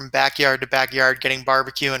walked from backyard to backyard getting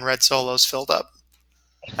barbecue and red Solos filled up.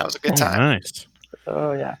 That was a good time. Nice.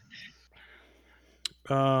 Oh yeah.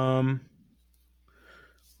 What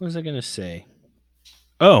was I gonna say?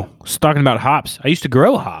 Oh, I was talking about hops. I used to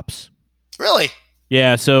grow hops. Really?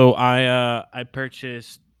 Yeah. So I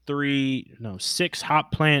purchased 6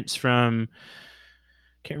 hop plants from.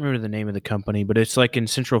 Can't remember the name of the company, but it's like in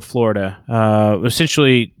Central Florida.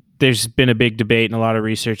 Essentially, there's been a big debate and a lot of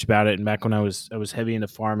research about it. And back when I was heavy into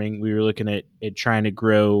farming, we were looking at trying to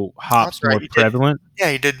grow hops more prevalent.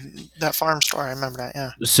 Yeah, you did that farm store. I remember that.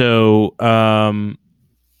 Yeah. So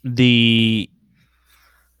we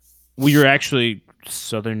were actually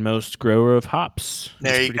southernmost grower of hops.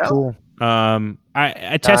 There you go. Cool.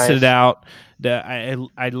 I tested it out.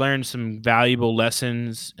 I learned some valuable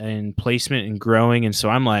lessons in placement and growing, and so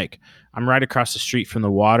I'm right across the street from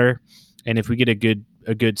the water, and if we get a good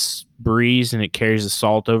breeze and it carries the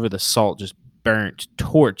salt over, the salt just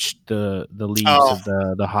torched the leaves of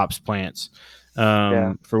the hops plants.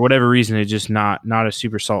 For whatever reason, it's just not a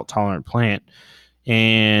super salt tolerant plant,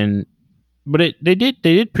 but they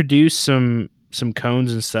did produce some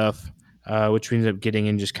cones and stuff, which we ended up getting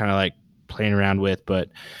and just kind of like playing around with, but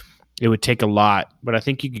it would take a lot. But I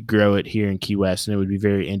think you could grow it here in Key West, and it would be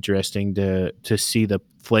very interesting to see the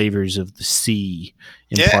flavors of the sea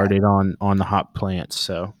imparted on the hop plants.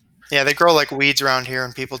 So yeah, they grow like weeds around here,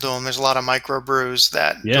 and people do them. There's a lot of microbrews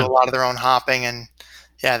that do a lot of their own hopping, and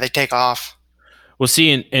they take off. Well,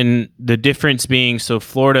 see, and the difference being, so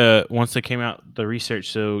Florida, once they came out the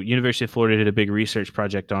research, so University of Florida did a big research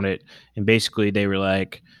project on it, and basically they were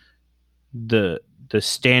like, the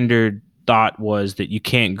standard thought was that you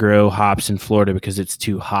can't grow hops in Florida because it's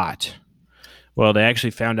too hot. Well, they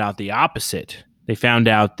actually found out the opposite. They found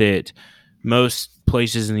out that most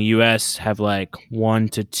places in the U.S. have like 1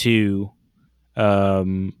 to 2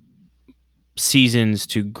 seasons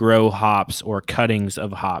to grow hops or cuttings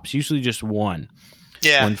of hops, usually just one.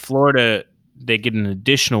 Yeah. When Florida, they get an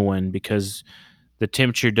additional one because the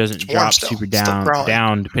temperature doesn't drop super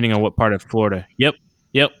down depending on what part of Florida. Yep.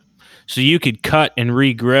 So you could cut and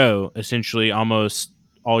regrow essentially almost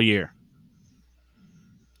all year.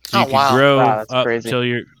 So you could grow up till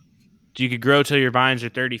you could grow till your vines are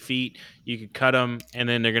 30 feet. You could cut them, and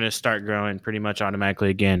then they're going to start growing pretty much automatically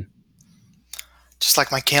again. Just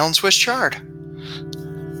like my kale and Swiss chard.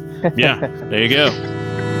 Yeah, there you go.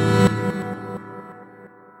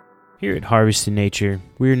 Here at Harvested Nature,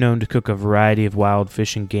 we are known to cook a variety of wild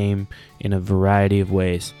fish and game in a variety of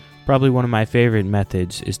ways. Probably one of my favorite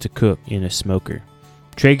methods is to cook in a smoker.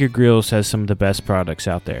 Traeger Grills has some of the best products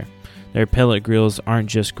out there. Their pellet grills aren't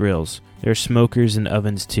just grills, they're smokers and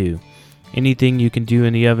ovens too. Anything you can do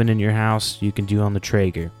in the oven in your house, you can do on the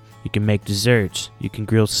Traeger. You can make desserts, you can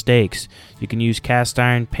grill steaks, you can use cast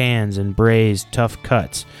iron pans and braise tough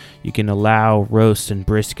cuts. You can allow roasts and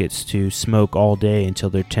briskets to smoke all day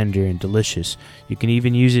until they're tender and delicious. You can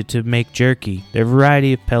even use it to make jerky. Their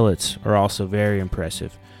variety of pellets are also very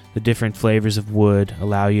impressive. The different flavors of wood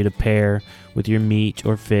allow you to pair with your meat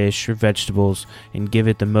or fish or vegetables and give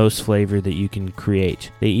it the most flavor that you can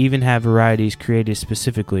create. They even have varieties created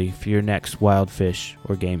specifically for your next wild fish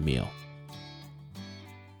or game meal.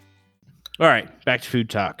 All right, back to food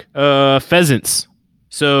talk. Pheasants.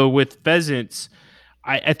 So with pheasants,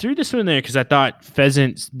 I threw this one in there because I thought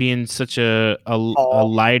pheasants being such a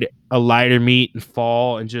lighter meat in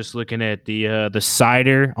fall, and just looking at the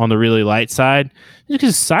cider on the really light side,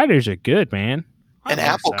 because ciders are good, man. And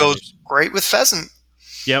apple goes great with pheasant.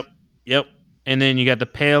 Yep. And then you got the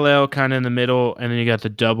pale ale kind of in the middle, and then you got the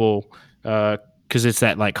double because it's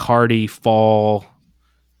that like hearty fall.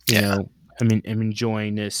 You know, I'm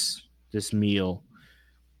enjoying this meal.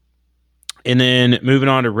 And then moving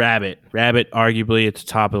on to rabbit. Rabbit, arguably at the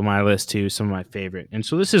top of my list too, some of my favorite. And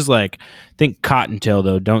so this is like, think cottontail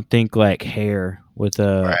though. Don't think like hare with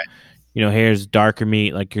hare's darker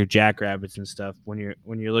meat like your jackrabbits and stuff. When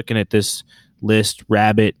you're looking at this list,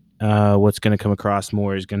 rabbit, what's going to come across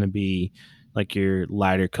more is going to be like your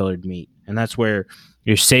lighter colored meat. And that's where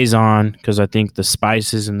your Saison, because I think the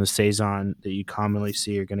spices in the Saison that you commonly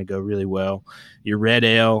see are going to go really well. Your red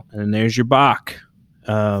ale, and then there's your Bock.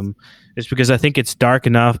 It's because I think it's dark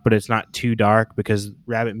enough, but it's not too dark because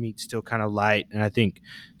rabbit meat's still kind of light, and I think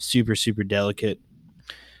super, super delicate.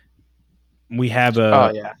 We have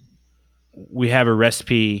a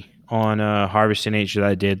recipe on Harvest NH that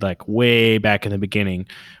I did like way back in the beginning,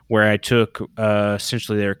 where I took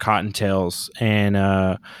essentially their cottontails and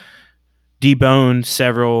deboned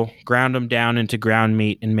several, ground them down into ground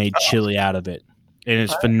meat, and made chili out of it, and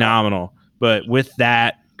it's phenomenal. But with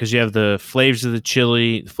that, because you have the flavors of the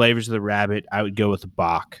chili, the flavors of the rabbit, I would go with the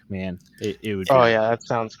Bock, man. It would. Oh yeah, that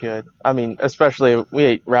sounds good. I mean, especially we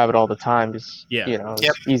ate rabbit all the time because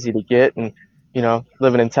it's easy to get, and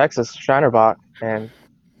living in Texas, Shiner Bock, and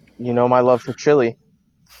my love for chili.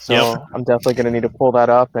 So I'm definitely gonna need to pull that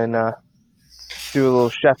up and do a little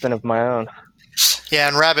chefing of my own. Yeah,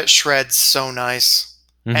 and rabbit shreds so nice.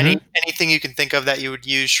 Mm-hmm. Anything you can think of that you would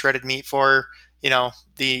use shredded meat for,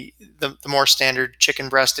 the more standard chicken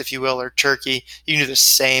breast, if you will, or turkey, you can do the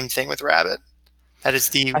same thing with rabbit. That is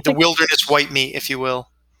the wilderness white meat, if you will.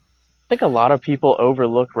 I think a lot of people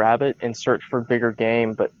overlook rabbit and search for bigger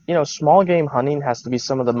game, but small game hunting has to be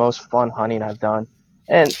some of the most fun hunting I've done,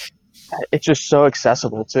 and it's just so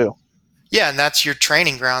accessible too. Yeah, and that's your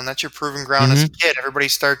training ground. That's your proving ground as a kid. Everybody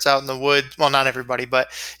starts out in the woods. Well, not everybody, but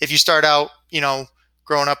if you start out,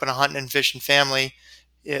 growing up in a hunting and fishing family,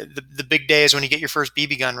 the big day is when you get your first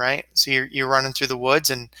BB gun, right? So you're running through the woods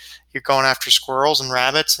and you're going after squirrels and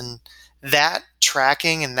rabbits, and that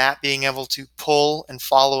tracking and that being able to pull and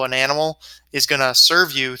follow an animal is going to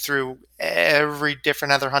serve you through every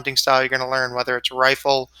different other hunting style you're going to learn, whether it's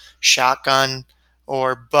rifle, shotgun,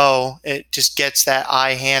 or bow. It just gets that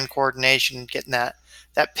eye-hand coordination, getting that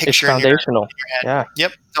picture. It's foundational. In your head. Yeah.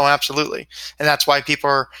 Yep. No, absolutely. And that's why people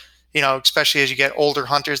are, especially as you get older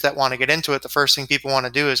hunters that want to get into it, the first thing people want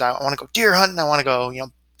to do is, I want to go deer hunting. I want to go,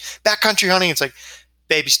 backcountry hunting. It's like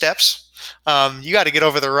baby steps. You got to get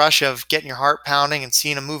over the rush of getting your heart pounding and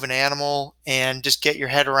seeing a moving animal and just get your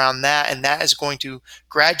head around that. And that is going to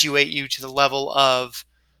graduate you to the level of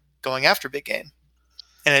going after big game.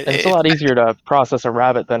 And it's a lot easier to process a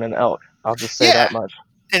rabbit than an elk. I'll just say that much.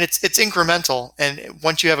 And it's incremental. And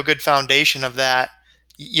once you have a good foundation of that,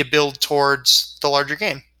 you build towards the larger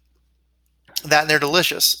game. That, and they're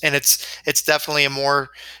delicious. And it's definitely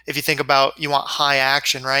if you think about, you want high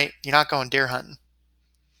action, right? You're not going deer hunting,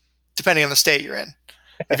 depending on the state you're in.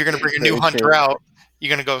 If you're going to bring a new hunter out, you're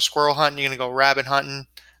going to go squirrel hunting, you're going to go rabbit hunting.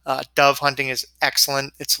 Dove hunting is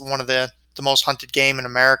excellent. It's one of the most hunted game in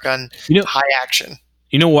America, and high action.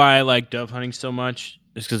 You know why I like dove hunting so much?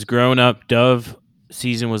 It's because growing up, dove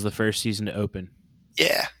season was the first season to open.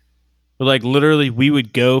 Yeah. But like literally, we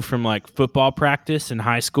would go from like football practice in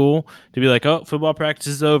high school to be like, oh, football practice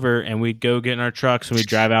is over, and we'd go get in our trucks and we'd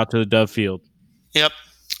drive out to the dove field. Yep.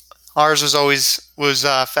 Ours was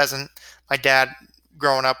pheasant. My dad,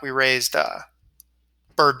 growing up, we raised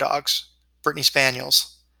bird dogs, Brittany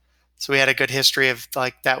Spaniels. So we had a good history of,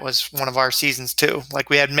 like, that was one of our seasons too. Like,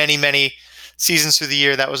 we had many, many seasons through the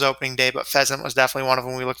year that was opening day, but pheasant was definitely one of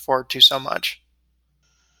them we looked forward to so much.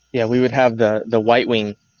 Yeah, we would have the white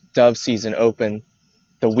wing dove season open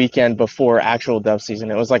the weekend before actual dove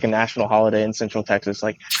season. It was like a national holiday in Central Texas.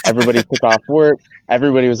 Like, everybody took off work,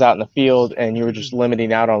 everybody was out in the field, and you were just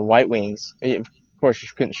limiting out on white wings. Of course, you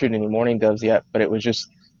couldn't shoot any morning doves yet, but it was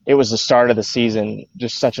the start of the season.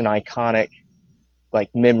 Just such an iconic,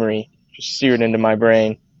 like, memory just seared into my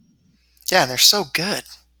brain. Yeah, and they're so good.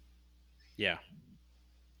 Yeah.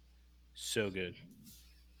 So good.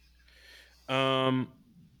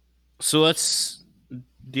 So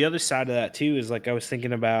the other side of that too is, like, I was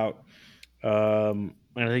thinking about, and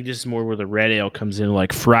I think this is more where the red ale comes in,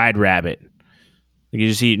 like fried rabbit. Like, you're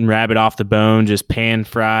just eating rabbit off the bone, just pan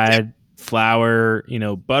fried, flour,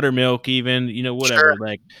 buttermilk even, whatever. Sure.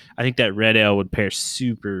 Like, I think that red ale would pair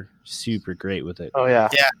super, super great with it. Oh yeah.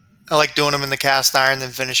 Yeah. I like doing them in the cast iron, then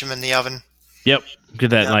finish them in the oven. Yep.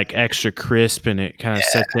 Get that like extra crisp, and it kind of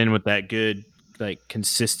sets in with that good, like,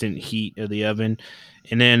 consistent heat of the oven.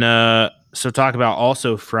 And then, so talk about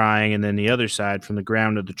also frying, and then the other side from the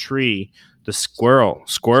ground to the tree, the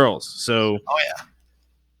squirrels. So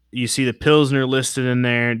you see the Pilsner listed in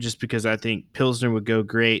there just because I think Pilsner would go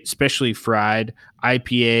great, especially fried.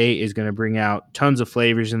 IPA is going to bring out tons of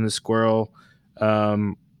flavors in the squirrel.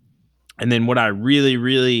 And then what I really,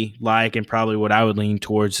 really like, and probably what I would lean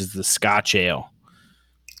towards, is the Scotch ale.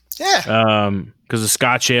 Yeah. Because the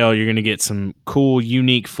Scotch ale, you're going to get some cool,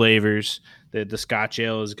 unique flavors that the Scotch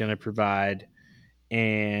ale is going to provide.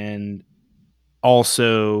 And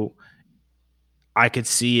also, I could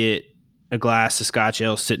see it, a glass of Scotch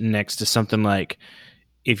ale sitting next to something like,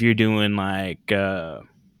 if you're doing like,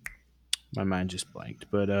 my mind just blanked,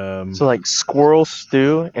 but So like squirrel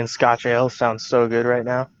stew and Scotch ale sounds so good right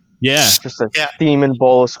now. yeah, Just a Yeah. steaming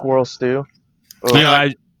bowl of squirrel stew. Oh, you know,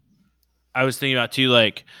 I was thinking about too,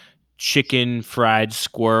 like chicken fried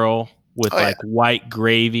squirrel with Oh, yeah. like white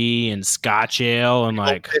gravy and Scotch ale and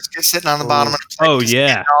like, biscuit sitting on the bottom of the plate. oh just yeah,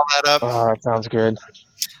 getting all that up. oh, that sounds good.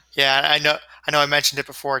 Yeah, I know I mentioned it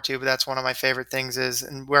before too, but that's one of my favorite things is,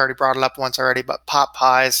 and we already brought it up once already, but pot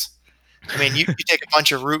pies. I mean, you take a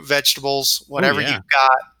bunch of root vegetables, whatever yeah. you've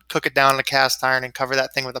got, cook it down in a cast iron and cover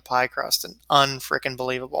that thing with a pie crust, and unfrickin'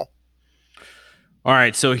 believable. All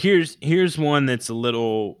right, so here's one that's a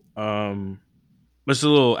little it's a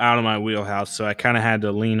little out of my wheelhouse, so I kind of had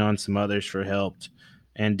to lean on some others for help.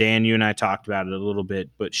 And Dan, you and I talked about it a little bit,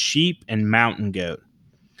 but sheep and mountain goat.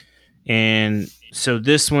 And so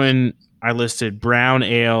this one I listed brown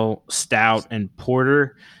ale, stout, and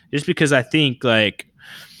porter, just because I think like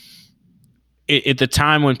at the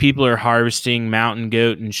time when people are harvesting mountain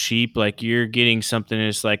goat and sheep, like you're getting something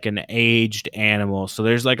that's like an aged animal. So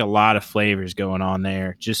there's like a lot of flavors going on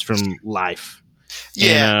there just from life.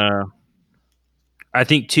 Yeah. And, I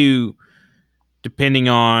think too, depending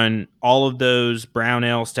on all of those, brown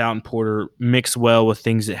ale, stout, and porter mix well with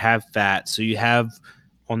things that have fat. So you have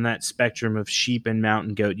on that spectrum of sheep and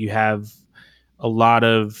mountain goat, you have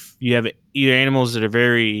either animals that are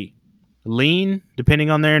very lean depending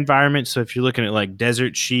on their environment. So if you're looking at like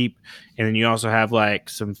desert sheep, and then you also have like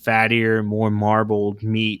some fattier, more marbled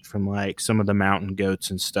meat from like some of the mountain goats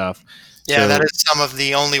and stuff. Yeah, So- that is some of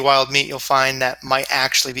the only wild meat you'll find that might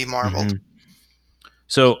actually be marbled. Mhm.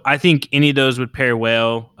 So I think any of those would pair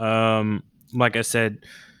well. Like I said,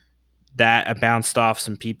 that I bounced off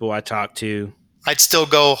some people I talked to. I'd still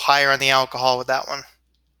go higher on the alcohol with that one.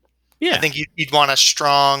 Yeah, I think you'd want a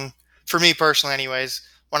strong, for me personally anyways,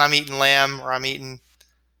 when I'm eating lamb or I'm eating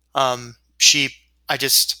sheep,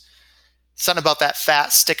 something about that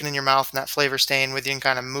fat sticking in your mouth and that flavor staying with you and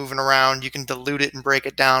kind of moving around. You can dilute it and break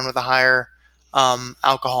it down with a higher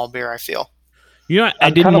alcohol beer, I feel. you know, I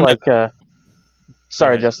I'm didn't kind of want like,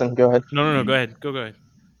 sorry, ahead. Justin, go ahead. No, go ahead. Go ahead.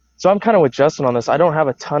 So I'm kind of with Justin on this. I don't have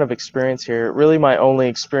a ton of experience here. Really, my only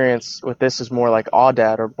experience with this is more like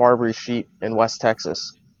Aoudad or Barbary sheep in West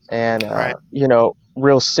Texas. And, Right.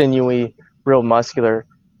 real sinewy, real muscular.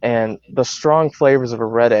 And the strong flavors of a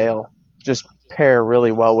red ale just pair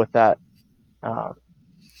really well with that,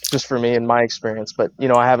 just for me in my experience. But,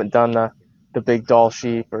 I haven't done the big doll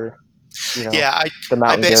sheep or, Yeah, the I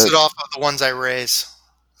mountain base goat. it off of the ones I raise.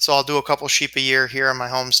 So I'll do a couple sheep a year here in my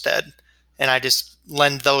homestead, and I just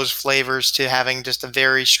lend those flavors to having just a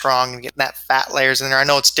very strong, getting that fat layers in there. I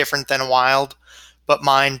know it's different than wild, but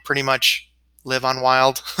mine pretty much live on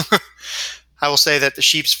wild. I will say that the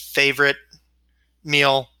sheep's favorite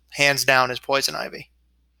meal, hands down, is poison ivy.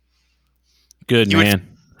 Good You would- man.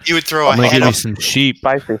 You would throw I'm a gonna head give you of some sheep.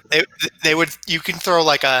 Spicy. you can throw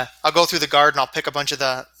like I'll go through the garden, I'll pick a bunch of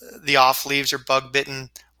the off leaves or bug bitten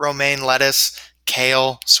romaine lettuce,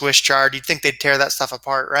 kale, Swiss chard. You'd think they'd tear that stuff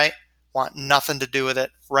apart, right? Want nothing to do with it.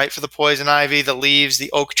 Right for the poison ivy, the leaves, the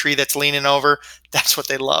oak tree that's leaning over. That's what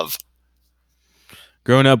they love.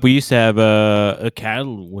 Growing up, we used to have a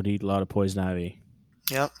cattle would eat a lot of poison ivy,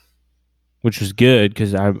 Yep. which was good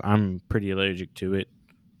because I'm pretty allergic to it.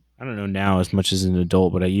 I don't know now as much as an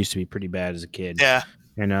adult, but I used to be pretty bad as a kid. Yeah.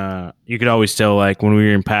 And you could always tell, like when we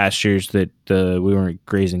were in pastures that we weren't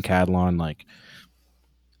grazing cattle on, like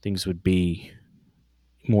things would be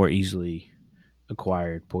more easily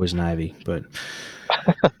acquired poison ivy, but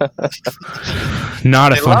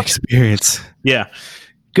not a They fun love it. experience. Yeah,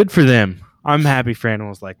 good for them. I'm happy for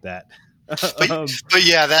animals like that. But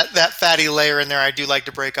yeah, that fatty layer in there, I do like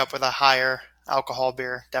to break up with a higher alcohol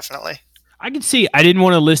beer, definitely. I could see. I didn't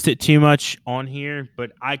want to list it too much on here,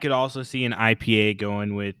 but I could also see an IPA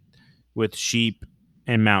going with sheep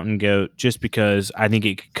and mountain goat, just because I think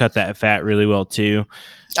it could cut that fat really well too.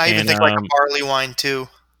 I even And, think like a barley wine too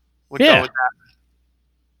would yeah. go with that.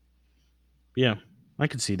 Yeah, I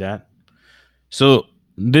could see that. So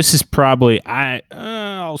this is probably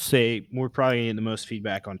I'll say we're probably getting the most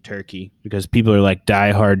feedback on turkey because people are like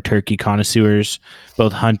diehard turkey connoisseurs,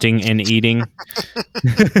 both hunting and eating.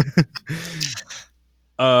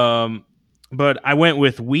 But I went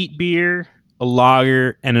with wheat beer, a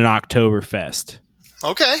lager, and an Oktoberfest.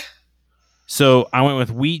 Okay. So I went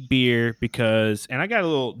with wheat beer because, and I got a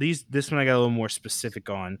little this one I got a little more specific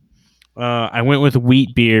on. I went with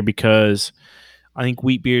wheat beer because I think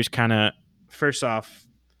wheat beer is kind of, first off,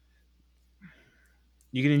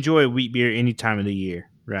 you can enjoy a wheat beer any time of the year,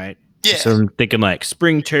 right? Yeah. So I'm thinking like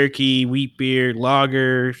spring turkey, wheat beer,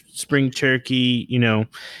 lager, spring turkey.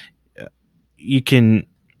 You can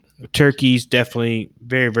turkey's definitely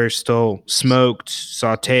very versatile, smoked,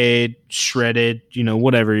 sautéed, shredded.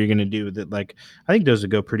 Whatever you're gonna do with it. Like I think those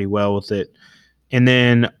would go pretty well with it. And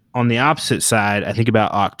then on the opposite side, I think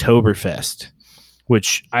about Oktoberfest,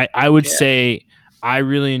 which I would say I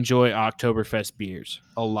really enjoy Oktoberfest beers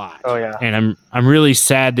a lot. Oh yeah. And I'm really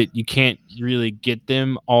sad that you can't really get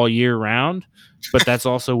them all year round, but that's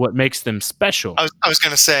also what makes them special. I was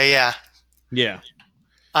going to say, yeah. Yeah.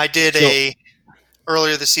 I did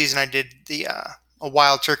earlier this season. I did a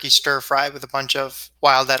wild turkey stir fry with a bunch of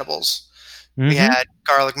wild edibles. Mm-hmm. We had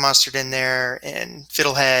garlic mustard in there and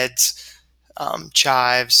fiddleheads,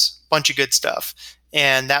 chives, bunch of good stuff.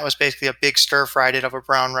 And that was basically a big stir fry I did over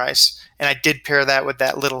brown rice. And I did pair that with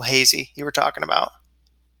that little hazy you were talking about.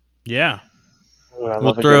 Yeah. Ooh, I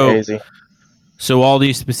love a good hazy. So all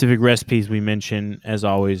these specific recipes we mentioned, as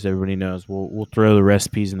always, everybody knows, we'll throw the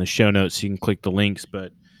recipes in the show notes so you can click the links.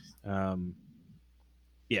 But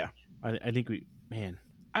yeah, I think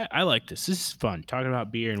I like this. This is fun, talking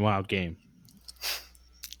about beer and wild game.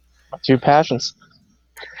 Two passions.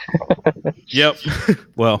 Yep.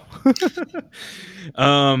 Well,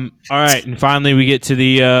 all right. And finally, we get to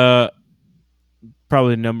the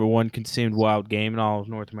probably the number one consumed wild game in all of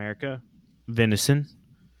North America, venison.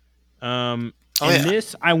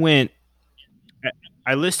 This, I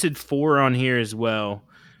listed 4 on here as well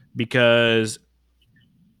because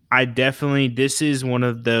this is one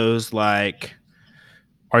of those like,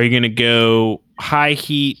 are you going to go high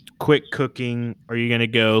heat, quick cooking? Or are you going to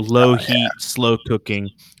go low heat, slow cooking?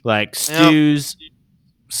 Like stews,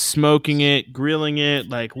 smoking it, grilling it,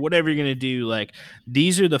 like whatever you're going to do. Like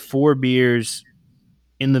these are the 4 beers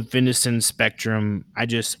in the venison spectrum.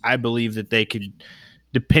 I believe that they could,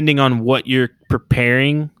 depending on what you're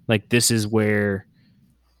preparing, like this is where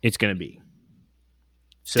it's going to be.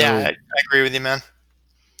 So yeah, I agree with you, man.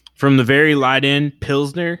 From the very light end,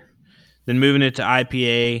 Pilsner, then moving it to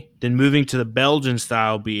IPA, then moving to the Belgian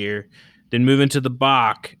style beer, then moving to the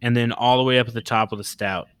Bock, and then all the way up at the top of the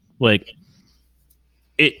stout. Like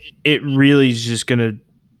it really is just going to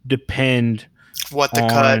depend what the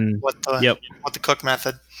cut, what the cook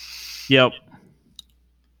method. Yep.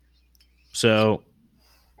 So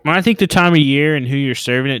I think the time of year and who you're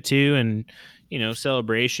serving it to and,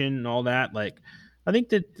 celebration and all that, like, I think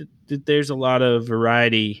that there's a lot of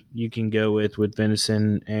variety you can go with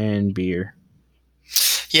venison and beer.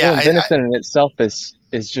 Yeah, venison in itself is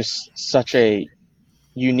just such a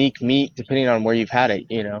unique meat depending on where you've had it,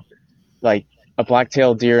 Like a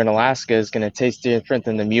black-tailed deer in Alaska is going to taste different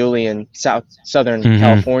than the muley in southern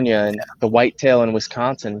California and the whitetail in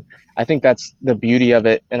Wisconsin. I think that's the beauty of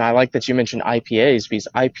it. And I like that you mentioned IPAs because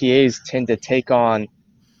IPAs tend to take on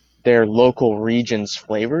their local region's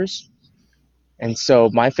flavors. And so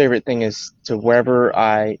my favorite thing is to wherever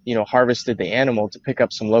I, harvested the animal to pick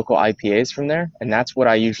up some local IPAs from there. And that's what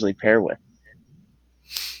I usually pair with.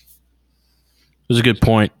 That's a good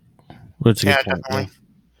point. That's a good point. Definitely.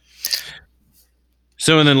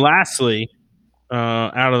 So, and then lastly,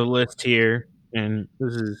 out of the list here, and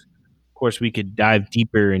this is, of course, we could dive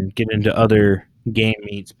deeper and get into other game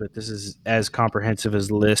meats, but this is as comprehensive as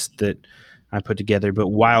the list that I put together, but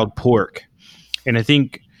wild pork. And I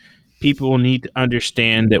think people need to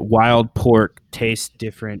understand that wild pork tastes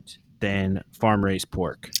different than farm-raised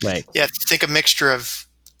pork. Like, yeah, think a mixture of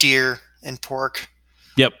deer and pork.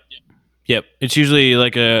 Yep. It's usually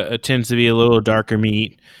like it tends to be a little darker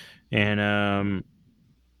meat, and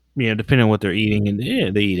depending on what they're eating, and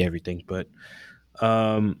they eat everything. But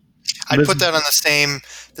I'd put that on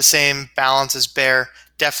the same balance as bear.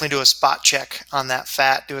 Definitely do a spot check on that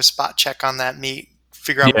fat. Do a spot check on that meat.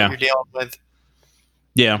 Figure out what you're dealing with.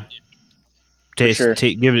 Yeah. Taste, sure.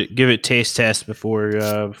 Give it taste test before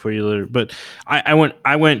you litter. But I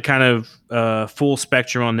went kind of full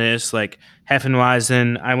spectrum on this, like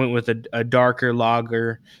Hefeweizen. I went with a darker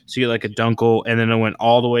lager, so you get like a Dunkel, and then I went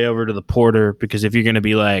all the way over to the porter because if you're going to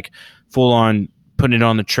be like full on putting it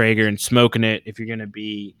on the Traeger and smoking it, if you're going to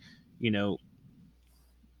be,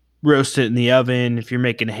 roast it in the oven, if you're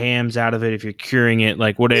making hams out of it, if you're curing it,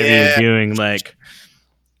 like whatever you're doing, like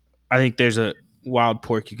I think there's a wild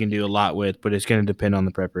pork you can do a lot with, but it's going to depend on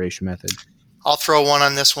the preparation method. I'll throw one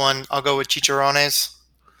on this one. I'll go with chicharrones.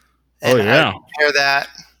 And I pair that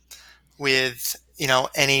with,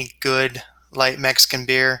 any good light Mexican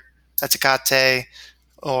beer, a Tecate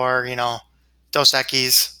or, Dos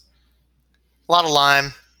Equis. A lot of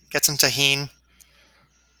lime, get some tahini,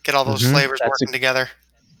 get all those flavors working together.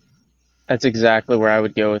 That's exactly where I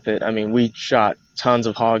would go with it. I mean, we shot tons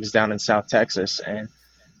of hogs down in South Texas, and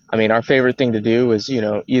I mean, our favorite thing to do is,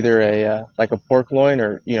 either like a pork loin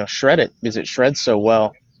or, shred it because it shreds so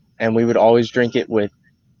well. And we would always drink it with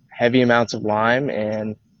heavy amounts of lime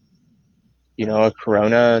and, a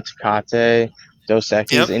Corona, Tecate, Dos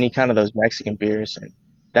Equis, Yep. any kind of those Mexican beers. And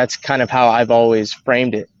that's kind of how I've always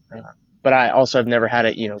framed it. But I also have never had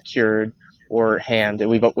it, cured or hammed.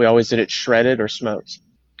 We always did it shredded or smoked.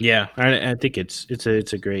 Yeah, I think it's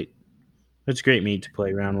a great meat to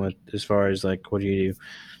play around with as far as like what do you do.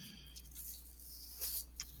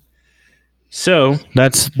 So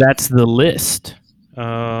that's the list.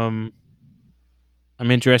 I'm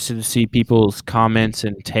interested to see people's comments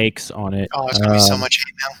and takes on it. Oh, it's gonna be so much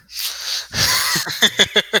hate now.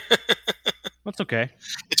 That's okay.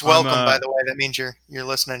 It's welcome, by the way. That means you're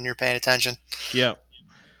listening and you're paying attention. Yeah,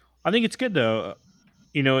 I think it's good though.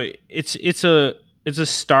 It's a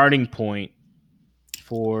starting point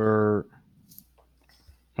for.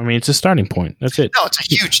 I mean, it's a starting point. That's it. No, it's a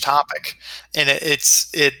huge topic, and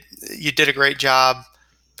you did a great job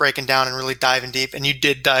breaking down and really diving deep, and you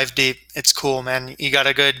did dive deep. It's cool, man. You got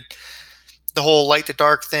the whole light to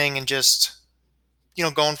dark thing, and just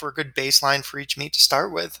going for a good baseline for each meat to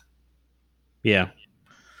start with. Yeah,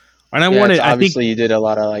 and I think you did a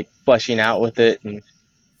lot of like fleshing out with it, and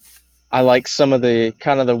I like some of the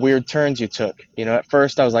kind of the weird turns you took. At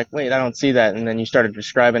first I was like, wait, I don't see that, and then you started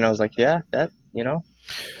describing. I was like, yeah, that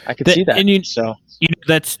I could see that. And so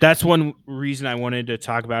that's one reason I wanted to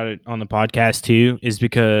talk about it on the podcast too, is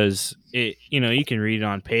because it you can read it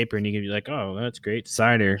on paper and you can be like, oh, that's great,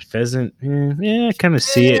 cider, pheasant, I kind of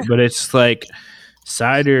see it, but it's like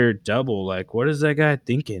cider double. Like, what is that guy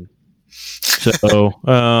thinking? So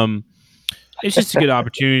it's just a good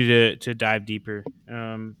opportunity to dive deeper.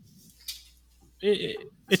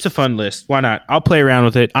 It's a fun list. Why not? I'll play around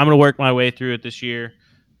with it. I'm gonna work my way through it this year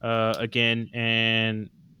again and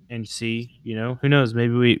see. Who knows?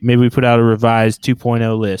 Maybe we put out a revised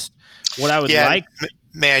 2.0 list. What I would like.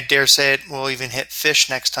 May I dare say it? We'll even hit fish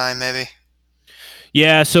next time, maybe.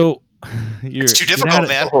 Yeah. So it's too difficult,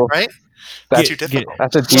 man. Right? That's too difficult.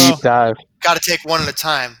 That's a deep dive. Got to take one at a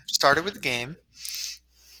time. Started with the game.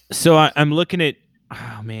 So I'm looking at.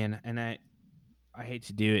 Oh man, and I hate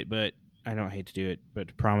to do it, but. I don't hate to do it, but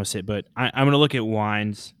to promise it. But I'm going to look at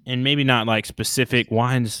wines, and maybe not like specific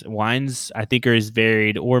wines. Wines I think are as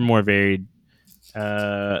varied or more varied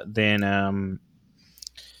than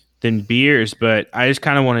beers. But I just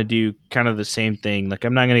kind of want to do kind of the same thing. Like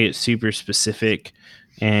I'm not going to get super specific,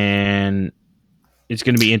 and it's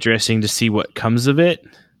going to be interesting to see what comes of it.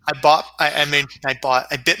 I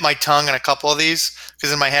bit my tongue on a couple of these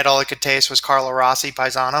because in my head all I could taste was Carlo Rossi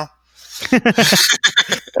Paisano.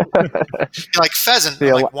 Like pheasant,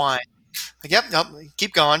 I'm like wine. Like, yep,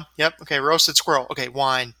 keep going. Yep, okay, roasted squirrel. Okay,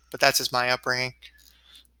 wine, but that's just my upbringing.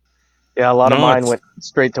 Yeah, a lot of mine went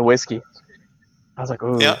straight to whiskey. I was like,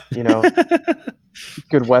 ooh,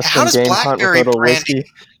 good Western game hunt with a little whiskey.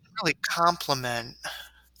 Really compliment.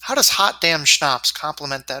 How does hot damn schnapps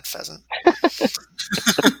complement that pheasant?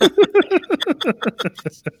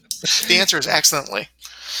 The answer is excellently.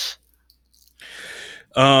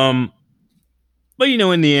 But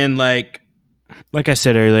in the end, like I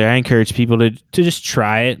said earlier, I encourage people to just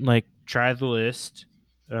try it. Like try the list,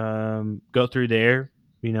 go through there,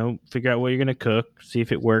 figure out what you're gonna cook, see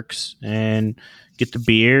if it works, and get the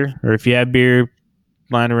beer. Or if you have beer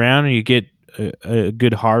lying around and you get a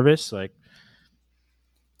good harvest, like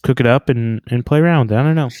cook it up and play around with it. I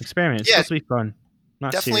don't know, experiment. It's supposed to be fun,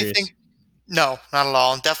 not definitely serious. No, not at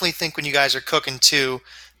all. And definitely think when you guys are cooking too,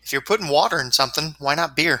 if you're putting water in something, why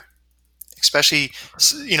not beer? Especially,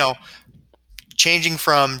 changing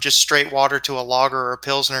from just straight water to a lager or a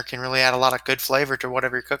pilsner can really add a lot of good flavor to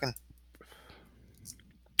whatever you're cooking.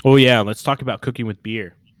 Oh yeah, let's talk about cooking with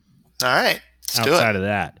beer. All right, outside of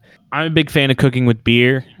that, I'm a big fan of cooking with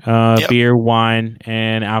beer, beer, wine,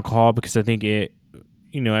 and alcohol because I think it,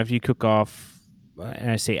 after you cook off, and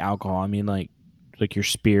I say alcohol, I mean like your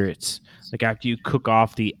spirits. Like after you cook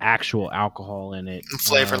off the actual alcohol in it, the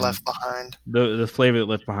flavor left behind. The flavor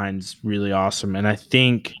left behind is really awesome, and I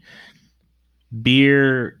think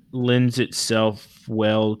beer lends itself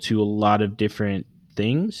well to a lot of different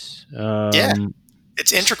things.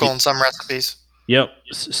 It's integral in some recipes. Yep,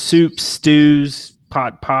 soups, stews,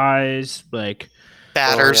 pot pies, like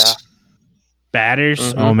batters. Oh, yeah. Batters.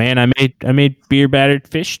 Mm-hmm. Oh man, I made beer battered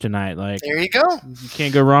fish tonight. Like there you go. You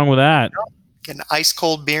can't go wrong with that. Get an ice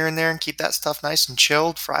cold beer in there and keep that stuff nice and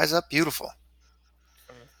chilled. Fries up, beautiful.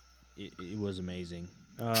 It was amazing.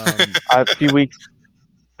 A few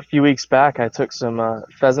weeks back, I took some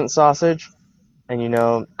pheasant sausage, and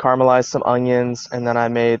caramelized some onions, and then I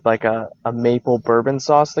made like a maple bourbon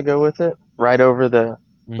sauce to go with it, right over the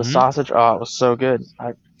The sausage, oh, it was so good.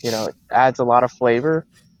 It adds a lot of flavor,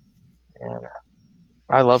 and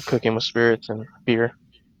I love cooking with spirits and beer.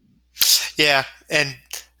 Yeah, and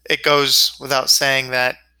it goes without saying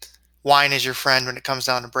that wine is your friend when it comes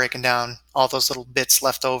down to breaking down all those little bits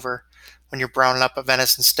left over when you're browning up a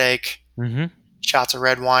venison steak. Mm-hmm. Shots of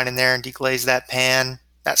red wine in there and deglaze that pan.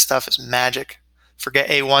 That stuff is magic. Forget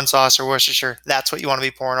A1 sauce or Worcestershire. That's what you want to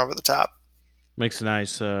be pouring over the top. Makes a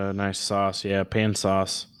nice sauce. Yeah, pan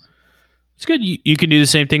sauce. It's good. You can do the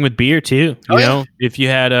same thing with beer too. You know, if you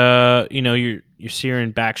had you're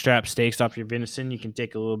searing backstrap steaks off your venison, you can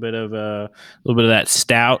take a little bit of that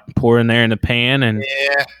stout, pour in there in the pan, and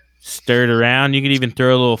stir it around. You could even throw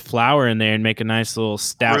a little flour in there and make a nice little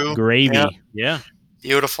stout gravy. Yeah.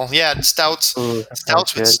 Beautiful. Yeah, stouts. Ooh,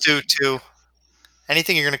 Stouts with stew too.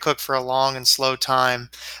 Anything you're going to cook for a long and slow time,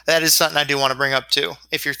 that is something I do want to bring up too.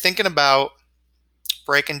 If you're thinking about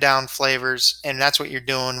breaking down flavors, and that's what you're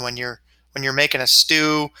doing when you're making a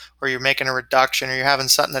stew or you're making a reduction or you're having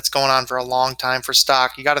something that's going on for a long time for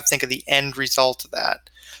stock, you got to think of the end result of that.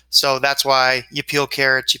 So that's why you peel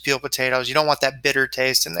carrots, you peel potatoes. You don't want that bitter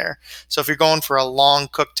taste in there. So if you're going for a long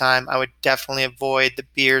cook time, I would definitely avoid the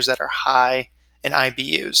beers that are high in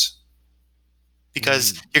IBUs,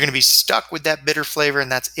 because you're going to be stuck with that bitter flavor,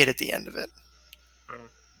 and that's it at the end of it.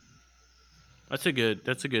 That's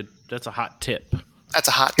a hot tip. That's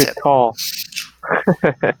a hot Good tip. call.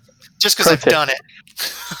 Just because I've done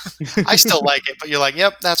it. I still like it, but you're like,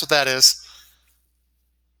 yep, that's what that is.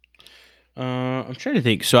 I'm trying to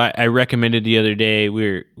think. So I recommended the other day,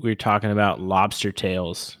 we were talking about lobster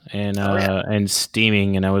tails and and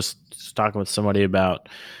steaming, and I was talking with somebody about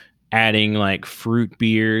adding like fruit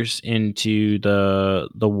beers into the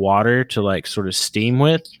water to like sort of steam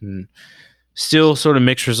with, and still sort of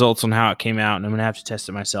mixed results on how it came out, and I'm gonna have to test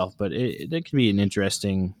it myself, but it could be an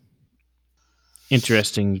interesting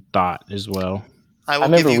thought as well. I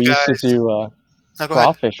remember we used to do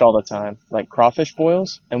crawfish all the time, like crawfish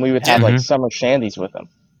boils, and we would have like summer shandies with them.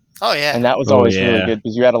 Oh yeah. And that was always really good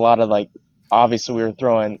because you had a lot of like, obviously we were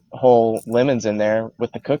throwing whole lemons in there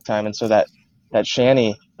with the cook time, and so that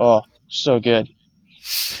shandy, oh, so good.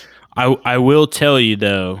 I will tell you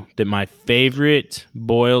though that my favorite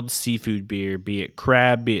boiled seafood beer, be it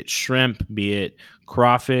crab, be it shrimp, be it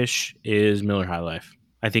crawfish, is Miller High Life.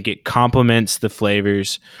 I think it complements the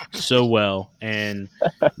flavors so well, and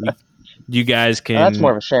you guys can. That's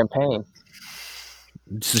more of a champagne.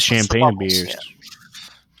 It's the champagne of beers. Yeah.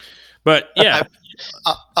 But yeah,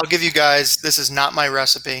 I'll give you guys. This is not my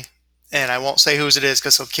recipe, and I won't say whose it is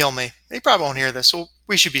because he'll kill me. He probably won't hear this, so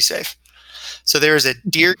we should be safe. So there is a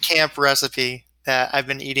deer camp recipe that I've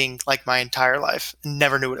been eating like my entire life.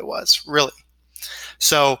 Never knew what it was, really.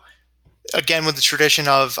 So again, with the tradition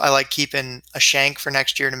of I like keeping a shank for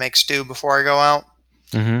next year to make stew before I go out.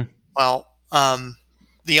 Mm-hmm. Well,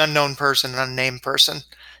 the unknown person, an unnamed person,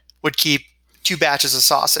 would keep 2 batches of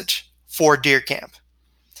sausage for deer camp.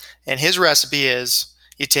 And his recipe is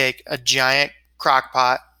you take a giant crock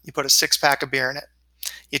pot, you put a 6-pack of beer in it.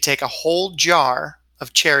 You take a whole jar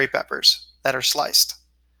of cherry peppers that are sliced.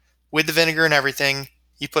 With the vinegar and everything,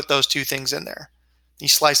 you put those 2 things in there. You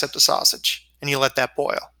slice up the sausage and you let that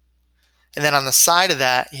boil. And then on the side of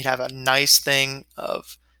that, you'd have a nice thing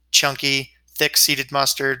of chunky, thick seeded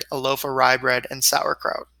mustard, a loaf of rye bread, and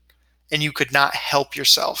sauerkraut. And you could not help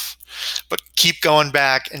yourself but keep going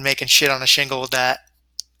back and making shit on a shingle with that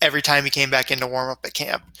every time you came back in to warm up at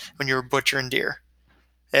camp when you were butchering deer.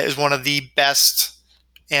 It is one of the best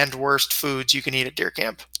and worst foods you can eat at deer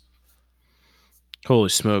camp. Holy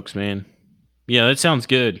smokes, man. Yeah, that sounds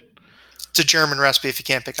good. It's a German recipe if you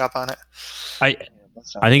can't pick up on it.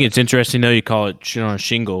 I think it's interesting though you call it shit on a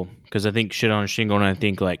shingle, because I think shit on a shingle and I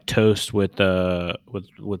think like toast with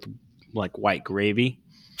like white gravy.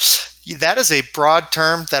 That is a broad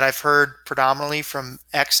term that I've heard predominantly from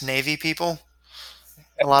ex-Navy people.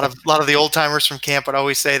 A lot of the old timers from camp would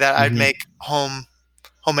always say that. I'd make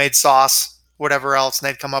homemade sauce, whatever else, and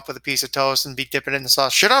they'd come up with a piece of toast and be dipping it in the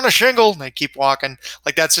sauce. Shit on a shingle, and they'd keep walking.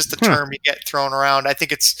 Like that's just the term you get thrown around. I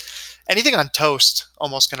think it's anything on toast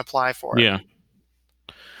almost can apply for it. Yeah.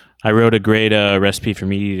 I wrote a great recipe for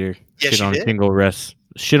meat eater. Yes, shit on a shingle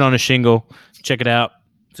shit on a shingle. Check it out.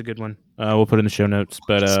 It's a good one. We'll put it in the show notes.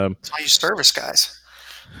 But that's why you service guys.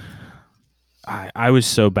 I was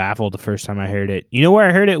so baffled the first time I heard it. You know where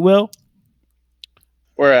I heard it, Will?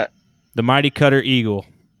 Where at? The Mighty Cutter Eagle.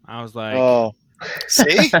 I was like, oh,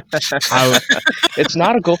 see, it's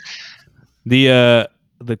not a goal. The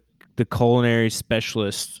culinary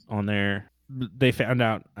specialist on there, they found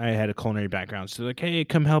out I had a culinary background, so they're like, hey,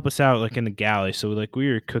 come help us out, like in the galley. So like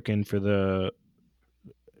we were cooking for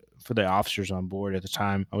for the officers on board at the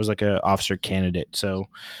time. I was like an officer candidate, so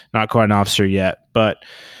not quite an officer yet, but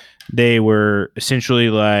they were essentially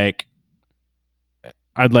like,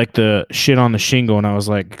 I'd like the shit on the shingle, and I was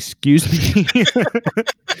like, excuse me.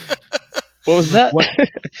 What was that? What?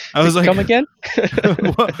 I was like, come again?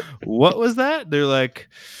 what was that? They're like,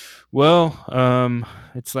 well,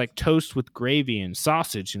 it's like toast with gravy and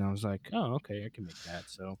sausage. And I was like, oh, okay, I can make that.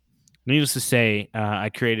 So needless to say, I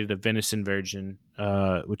created a venison version,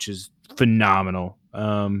 which is phenomenal.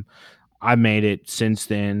 I made it since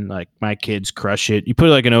then. Like, my kids crush it. You put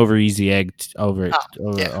like an over easy egg over it.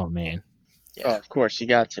 Oh man. Yeah. Oh, of course, you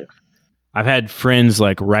got to. I've had friends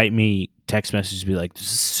like write me text messages, be like, this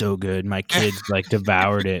is so good. My kids like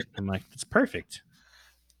devoured it. I'm like, it's perfect.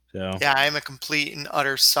 So Yeah, I am a complete and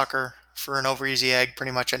utter sucker for an over easy egg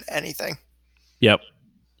pretty much in anything. Yep.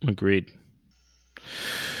 Agreed.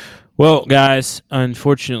 Well, guys,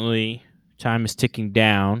 unfortunately, time is ticking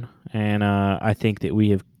down, and I think that we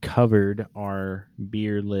have covered our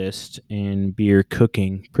beer list and beer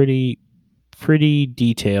cooking pretty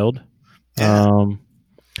detailed. Yeah.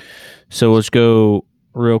 So let's go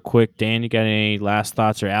real quick. Dan, you got any last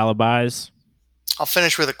thoughts or alibis? I'll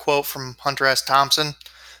finish with a quote from Hunter S. Thompson,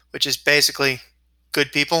 which is basically,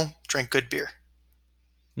 good people drink good beer.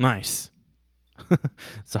 Nice.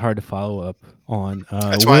 It's hard to follow up on.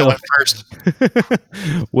 That's why I went first.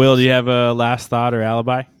 Will, do you have a last thought or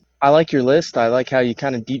alibi? I like your list. I like how you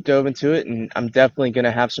kind of deep dove into it, and I'm definitely going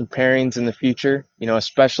to have some pairings in the future,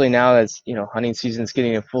 especially now as, hunting season's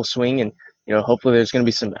getting in full swing, and, hopefully there's going to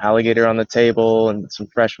be some alligator on the table and some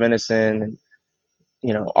fresh venison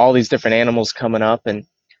and, all these different animals coming up, and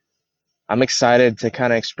I'm excited to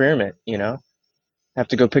kind of experiment, have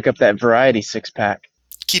to go pick up that variety 6-pack.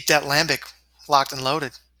 Keep that lambic locked and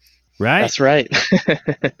loaded. Right? That's right.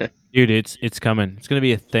 Dude, it's coming. It's going to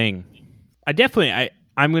be a thing.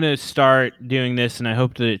 I'm going to start doing this, and I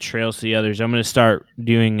hope that it trails to the others. I'm going to start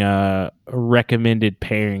doing recommended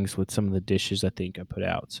pairings with some of the dishes I think I put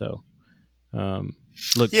out. So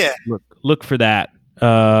look for that.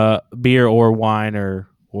 Beer or wine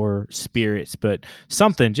or spirits, but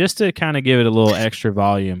something just to kind of give it a little extra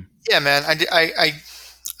volume. Yeah, man.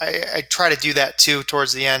 I try to do that too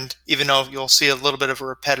towards the end, even though you'll see a little bit of a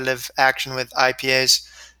repetitive action with IPAs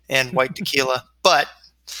and white tequila. But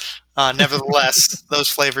nevertheless, those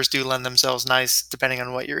flavors do lend themselves nice depending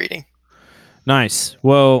on what you're eating. Nice.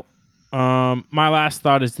 Well, my last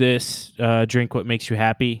thought is this: drink what makes you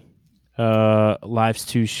happy. Life's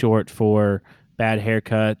too short for bad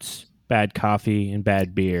haircuts, bad coffee, and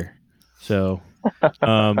bad beer. So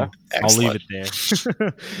I'll leave it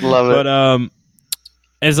there. Love it. But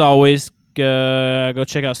as always, go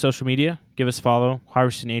check out social media. Give us a follow.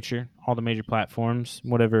 Harvesting Nature, all the major platforms,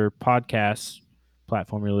 whatever podcast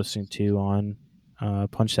platform you're listening to on.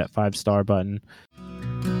 Punch that 5-star button.